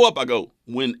don't show up. I go,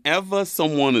 whenever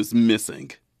someone is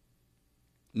missing,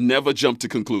 never jump to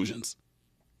conclusions,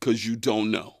 because you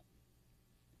don't know.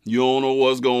 You don't know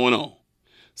what's going on.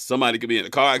 Somebody could be in a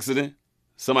car accident.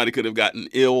 Somebody could have gotten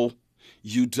ill.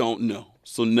 You don't know.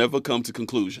 So never come to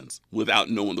conclusions without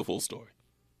knowing the full story.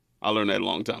 I learned that a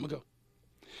long time ago.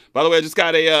 By the way, I just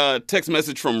got a text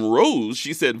message from Rose.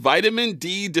 She said, vitamin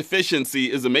D deficiency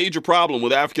is a major problem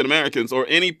with African Americans or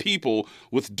any people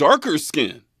with darker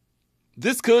skin.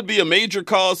 This could be a major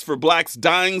cause for blacks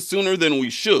dying sooner than we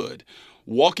should.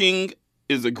 Walking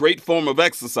is a great form of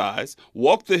exercise.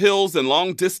 Walk the hills and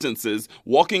long distances.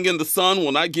 Walking in the sun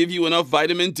will not give you enough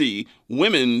vitamin D.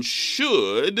 Women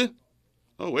should...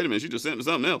 Oh, wait a minute. She just sent me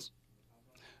something else.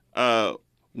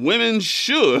 Women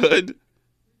should...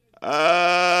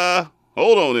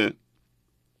 hold on then.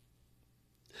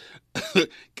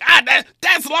 God,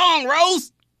 that's long,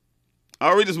 Rose.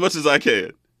 I'll read as much as I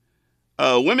can.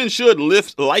 Women should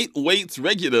lift light weights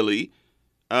regularly.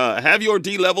 Have your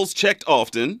D levels checked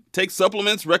often. Take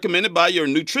supplements recommended by your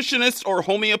nutritionist or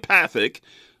homeopathic.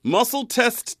 Muscle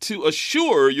test to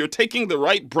assure you're taking the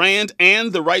right brand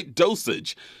and the right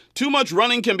dosage. Too much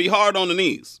running can be hard on the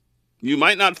knees. You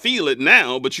might not feel it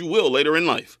now, but you will later in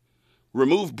life.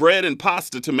 Remove bread and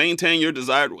pasta to maintain your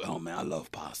desired... Oh, man, I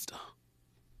love pasta.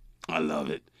 I love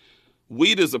it.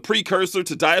 Wheat is a precursor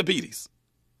to diabetes.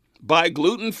 Buy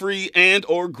gluten-free and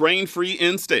or grain-free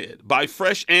instead. Buy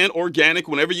fresh and organic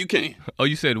whenever you can. Oh,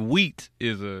 you said wheat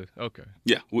is a... Okay.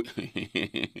 Yeah.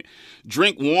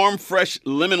 Drink warm, fresh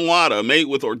lemon water made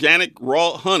with organic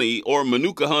raw honey or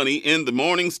manuka honey in the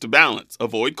mornings to balance.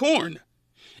 Avoid corn.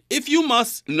 If you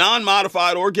must,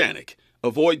 non-modified organic.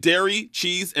 Avoid dairy,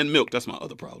 cheese, and milk. That's my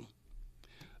other problem.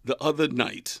 The other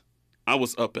night, I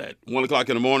was up at 1 o'clock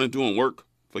in the morning doing work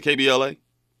for KBLA.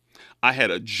 I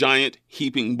had a giant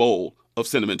heaping bowl of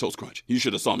Cinnamon Toast Crunch. You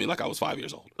should have saw me like I was 5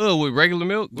 years old. Oh, with regular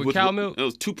milk? With cow milk? It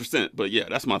was 2%, but yeah,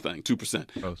 that's my thing,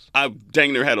 2%. Gross. I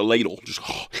dang near had a ladle. Just,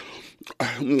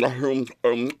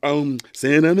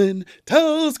 Cinnamon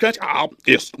Toast Crunch.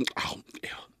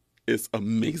 It's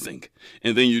amazing.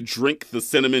 And then you drink the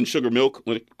cinnamon sugar milk.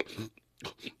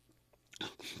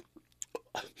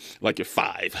 like you're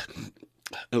 5.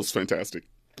 It was fantastic.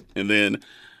 And then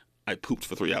I pooped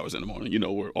for 3 hours in the morning. You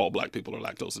know, where all black people are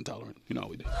lactose intolerant. You know how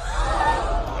we do.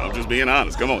 I'm just being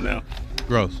honest. Come on now.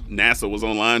 Gross. NASA was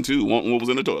online too, wanting what was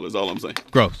in the toilet is all I'm saying.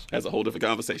 Gross. That's a whole different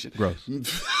conversation. Gross.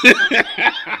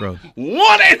 Gross.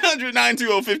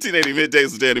 1-800-920-1580.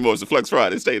 Middays with Danny Morrison. Flex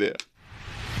Friday. Stay there.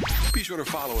 Be sure to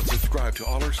follow and subscribe to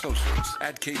all our socials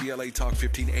at KBLA Talk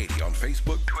 1580 on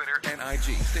Facebook, Twitter, and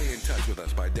IG. Stay in touch with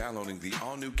us by downloading the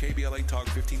all-new KBLA Talk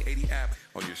 1580 app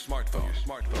on your smartphone.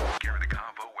 Carry the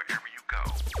combo wherever you go.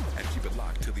 And keep it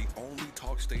locked to the only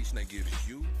talk station that gives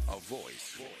you a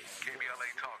voice.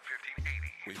 KBLA Talk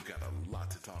 1580. We've got a lot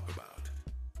to talk about.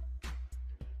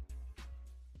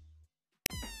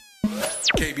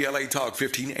 KBLA Talk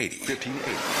 1580.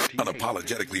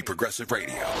 Unapologetically progressive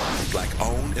radio. Black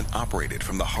owned and operated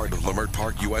from the heart of Leimert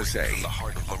Park, USA.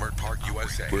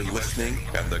 We're listening,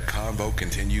 and the convo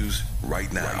continues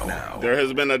right now. There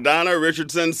has been a Donna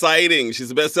Richardson sighting.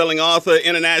 She's a best-selling author,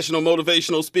 international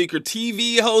motivational speaker,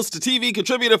 TV host, a TV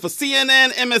contributor for CNN,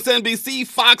 MSNBC,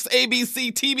 Fox,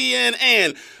 ABC, TBN,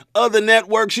 and other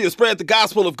networks. She has spread the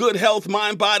gospel of good health,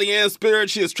 mind, body, and spirit.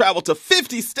 She has traveled to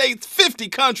 50 states, 50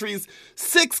 countries,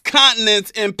 6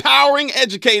 continents, empowering,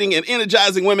 educating, and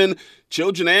energizing women,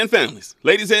 children, and families.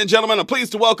 Ladies and gentlemen, I'm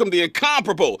pleased to welcome the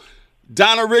incomparable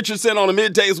Donna Richardson on the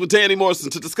Middays with Danny Morrison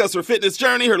to discuss her fitness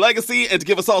journey, her legacy, and to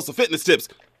give us all some fitness tips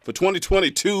for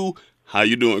 2022. How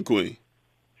you doing, Queen?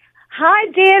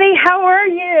 Hi, Danny. How are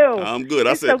you? I'm good.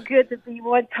 It's so good to be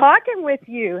one talking with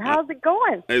you. How's it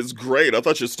going? It's great. I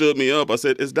thought you stood me up. I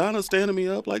said, is Donna standing me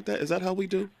up like that? Is that how we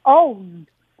do? Oh,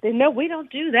 no, we don't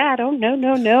do that. Oh,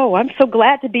 no. I'm so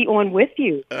glad to be on with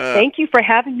you. Thank you for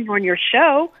having me on your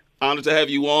show. Honored to have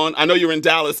you on. I know you're in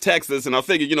Dallas, Texas, and I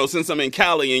figured, since I'm in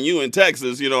Cali and you in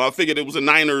Texas, I figured it was a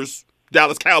Niners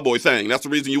Dallas Cowboy thing. That's the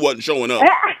reason you wasn't showing up.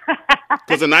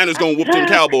 Because the Niners going to whoop them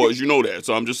Cowboys. You know that,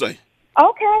 so I'm just saying.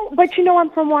 Okay, but I'm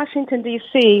from Washington,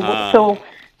 D.C., so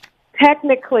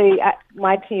technically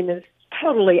my team is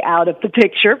totally out of the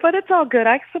picture, but it's all good.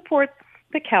 I support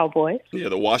the Cowboys. Yeah,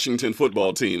 the Washington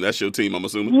football team. That's your team, I'm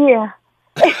assuming? Yeah.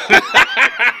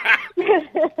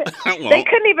 They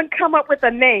couldn't even come up with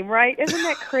a name, right? Isn't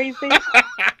that crazy?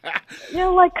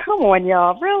 Come on,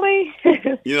 y'all, really?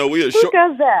 We are Who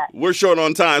does that? We're short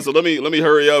on time, so let me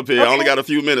hurry up here. Okay. I only got a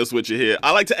few minutes with you here.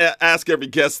 I like to ask every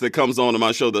guest that comes on to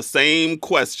my show the same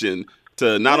question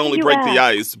to not only break the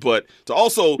ice, but to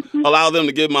also allow them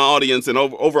to give my audience an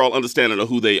overall understanding of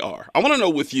who they are. I want to know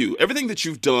with you, everything that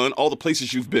you've done, all the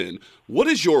places you've been, what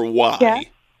is your why? Yeah.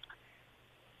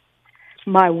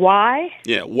 My why?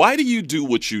 Yeah, why do you do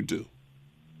what you do?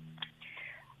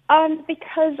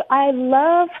 Because I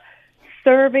love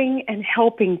serving and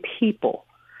helping people.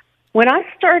 When I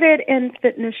started in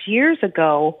fitness years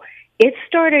ago, it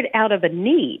started out of a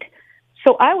need.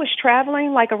 So I was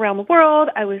traveling around the world.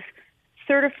 I was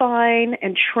certifying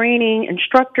and training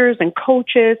instructors and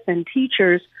coaches and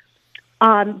teachers.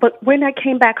 But when I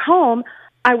came back home,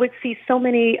 I would see so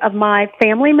many of my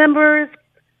family members,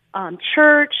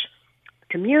 church,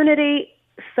 community,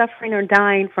 suffering or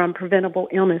dying from preventable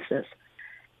illnesses.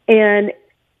 And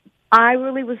I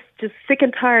really was just sick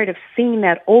and tired of seeing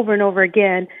that over and over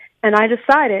again. And I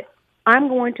decided I'm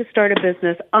going to start a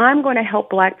business. I'm going to help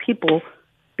Black people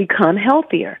become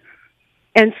healthier.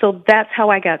 And so that's how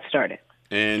I got started.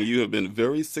 And you have been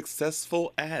very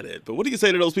successful at it. But what do you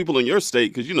say to those people in your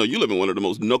state? Because, you live in one of the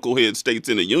most knucklehead states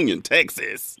in the Union,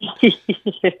 Texas.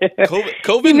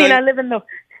 COVID. You mean I live in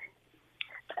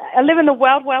the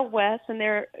Wild Wild West, and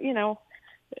they're a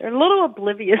little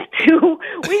oblivious to.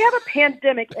 We have a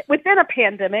pandemic within a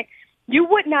pandemic. You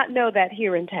would not know that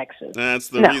here in Texas. That's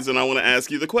the reason I want to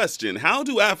ask you the question. How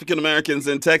do African Americans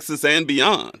in Texas and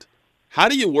beyond, how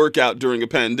do you work out during a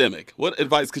pandemic? What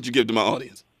advice could you give to my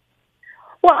audience?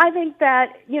 Well, I think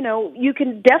that, you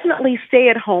can definitely stay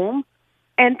at home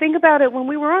and think about it. When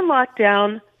we were on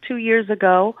lockdown 2 years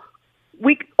ago,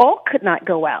 we all could not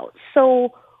go out.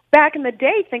 So back in the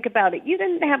day, think about it. You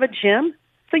didn't have a gym,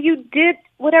 so you did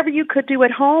whatever you could do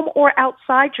at home or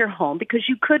outside your home because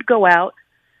you could go out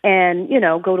and,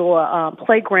 go to a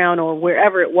playground or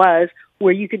wherever it was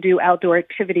where you could do outdoor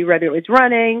activity, whether it was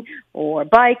running or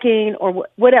biking or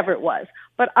whatever it was.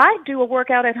 But I do a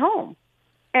workout at home.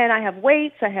 And I have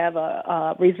weights, I have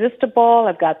a resistor ball,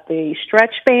 I've got the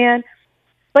stretch band,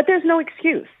 but there's no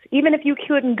excuse. Even if you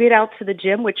couldn't get out to the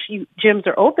gym, which gyms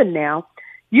are open now,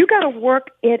 you got to work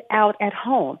it out at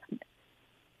home,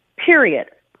 period,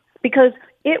 because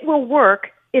it will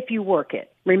work if you work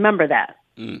it. Remember that.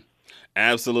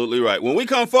 Absolutely right. When we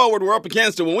come forward, we're up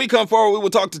against it. When we come forward, we will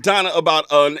talk to Donna about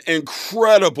an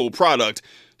incredible product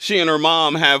she and her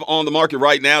mom have on the market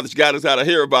right now that you guys got to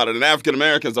hear about it. And African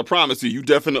Americans, I promise you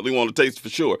definitely want to taste it for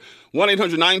sure.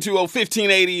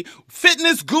 1-800-920-1580.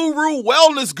 Fitness guru,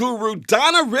 wellness guru,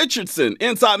 Donna Richardson.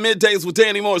 Inside Middays with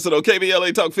Danny Morrison on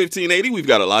KBLA Talk 1580. We've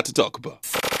got a lot to talk about.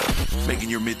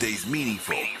 Making your middays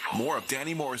meaningful. More of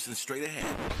Danny Morrison straight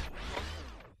ahead.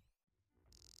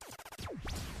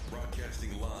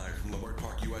 Broadcasting live from Leimert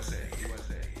Park, USA.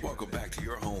 Welcome back to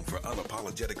your home for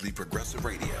unapologetically progressive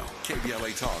radio.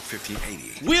 KBLA Talk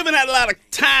 1580. We haven't had a lot of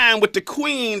time with the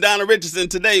Queen, Donna Richardson,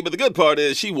 today, but the good part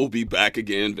is she will be back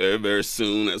again very, very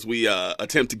soon as we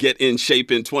attempt to get in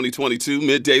shape in 2022.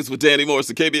 Middays with Danny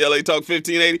Morrison, KBLA Talk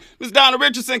 1580. Miss Donna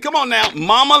Richardson, come on now.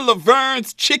 Mama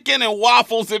Laverne's Chicken and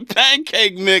Waffles and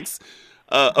Pancake Mix.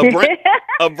 A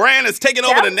brand that's taking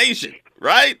over the nation,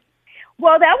 right?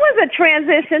 Well, that was a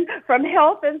transition from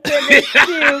health and fitness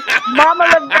to Mama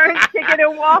Laverne's Chicken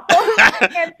and Waffles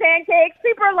and Pancakes.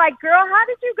 People are like, girl, how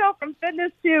did you go from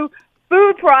fitness to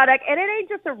food product? And it ain't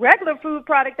just a regular food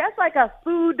product. That's like a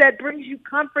food that brings you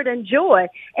comfort and joy.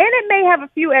 And it may have a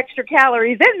few extra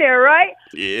calories in there, right?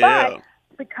 Yeah. But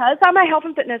because I'm a health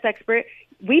and fitness expert,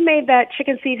 we made that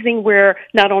chicken seasoning where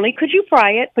not only could you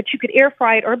fry it, but you could air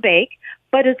fry it or bake.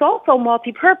 But it's also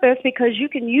multi-purpose because you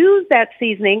can use that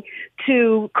seasoning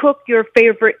to cook your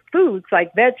favorite foods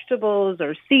like vegetables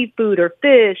or seafood or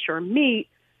fish or meat.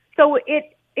 So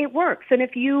it works. And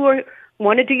if you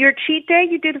want to do your cheat day,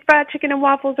 you do the fried chicken and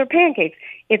waffles or pancakes.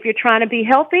 If you're trying to be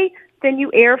healthy, then you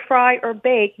air fry or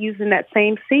bake using that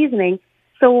same seasoning.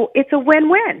 So it's a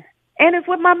win-win. And it's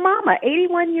with my mama,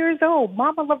 81 years old,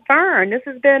 Mama Laverne. This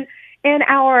has been in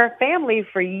our family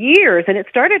for years, and it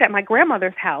started at my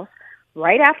grandmother's house.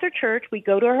 Right after church, we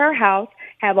go to her house,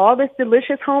 have all this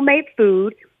delicious homemade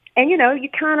food, and, you know, you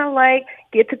kind of like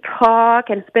get to talk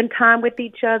and spend time with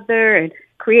each other and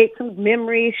create some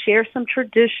memories, share some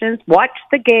traditions, watch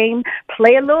the game,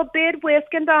 play a little bid, whisk,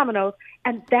 and dominoes,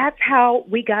 and that's how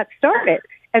we got started.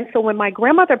 And so when my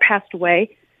grandmother passed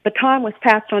away, the baton was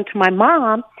passed on to my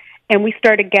mom, and we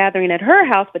started gathering at her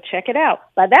house, but check it out.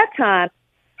 By that time,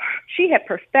 she had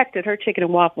perfected her chicken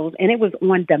and waffles, and it was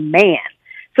on demand.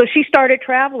 So she started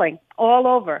traveling all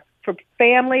over for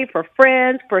family, for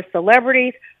friends, for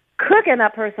celebrities, cooking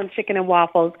up her some chicken and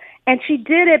waffles. And she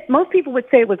did it. Most people would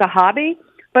say it was a hobby,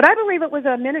 but I believe it was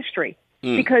a ministry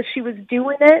because she was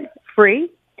doing it free.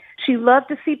 She loved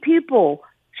to see people.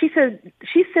 She said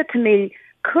to me,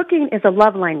 cooking is a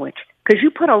love language because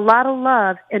you put a lot of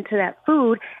love into that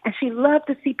food. And she loved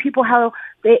to see people, how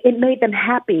it made them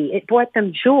happy. It brought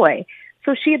them joy.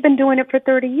 So she had been doing it for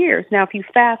 30 years. Now, if you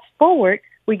fast forward,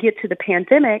 we get to the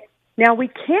pandemic. Now we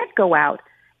can't go out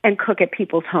and cook at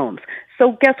people's homes.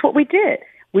 So guess what we did?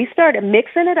 We started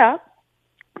mixing it up,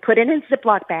 put it in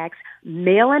Ziploc bags,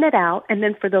 mailing it out. And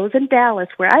then for those in Dallas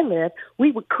where I live,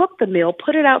 we would cook the meal,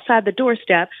 put it outside the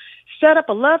doorstep, set up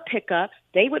a love pickup.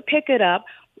 They would pick it up.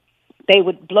 They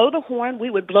would blow the horn.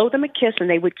 We would blow them a kiss and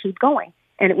they would keep going.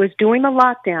 And it was during the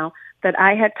lockdown that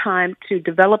I had time to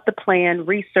develop the plan,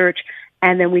 research,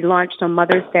 and then we launched on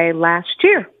Mother's Day last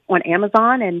year on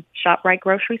Amazon and ShopRite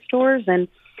grocery stores. And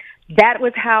that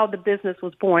was how the business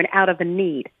was born, out of a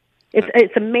need.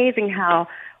 It's amazing how,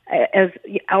 as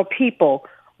our people,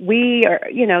 we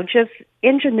are, you know, just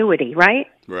ingenuity, right?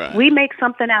 Right. We make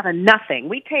something out of nothing.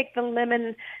 We take the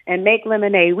lemon and make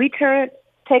lemonade. We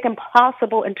take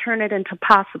impossible and turn it into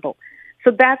possible.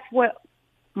 So that's what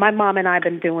my mom and I have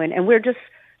been doing. And we're just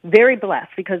very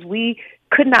blessed because we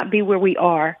could not be where we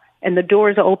are. And the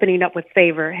doors are opening up with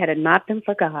favor had it not been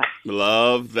for God.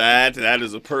 Love that. That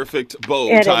is a perfect bow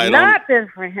It title. had not been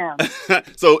for him.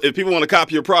 So if people want to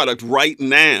copy your product right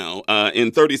now, in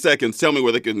 30 seconds, tell me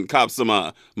where they can cop some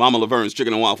Mama Laverne's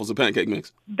Chicken and Waffles and Pancake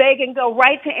Mix. They can go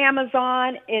right to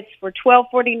Amazon. It's for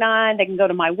 $12.49. They can go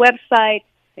to my website.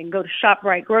 They can go to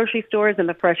ShopRite grocery stores and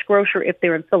the Fresh Grocer if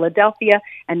they're in Philadelphia.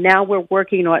 And now we're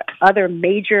working on other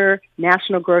major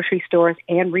national grocery stores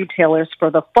and retailers for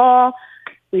the fall.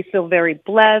 We feel very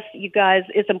blessed. You guys,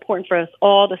 it's important for us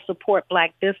all to support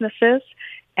Black businesses.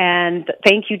 And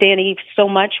thank you, Danny, so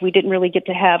much. We didn't really get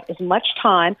to have as much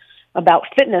time about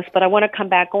fitness, but I want to come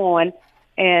back on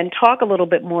and talk a little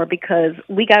bit more because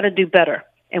we got to do better.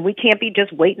 And we can't be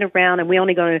just waiting around and we're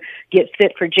only going to get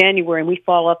fit for January and we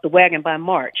fall off the wagon by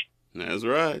March. That's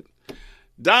right.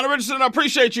 Donna Richardson, I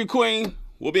appreciate you, Queen.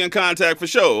 We'll be in contact for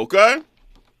sure, okay?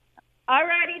 All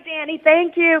righty, Danny.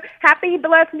 Thank you. Happy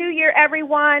blessed New Year,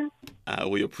 everyone.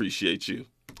 We appreciate you.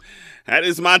 That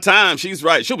is my time. She's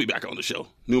right. She'll be back on the show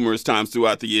numerous times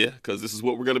throughout the year because this is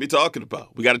what we're going to be talking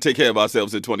about. We got to take care of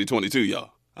ourselves in 2022, y'all.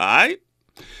 All right?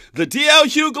 The DL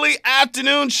Hughley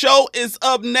Afternoon Show is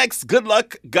up next. Good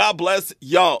luck. God bless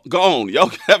y'all. Go on.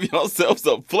 Y'all have yourselves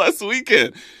a blessed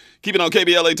weekend. Keep it on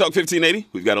KBLA Talk 1580.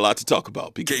 We've got a lot to talk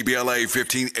about. KBLA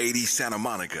 1580 Santa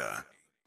Monica.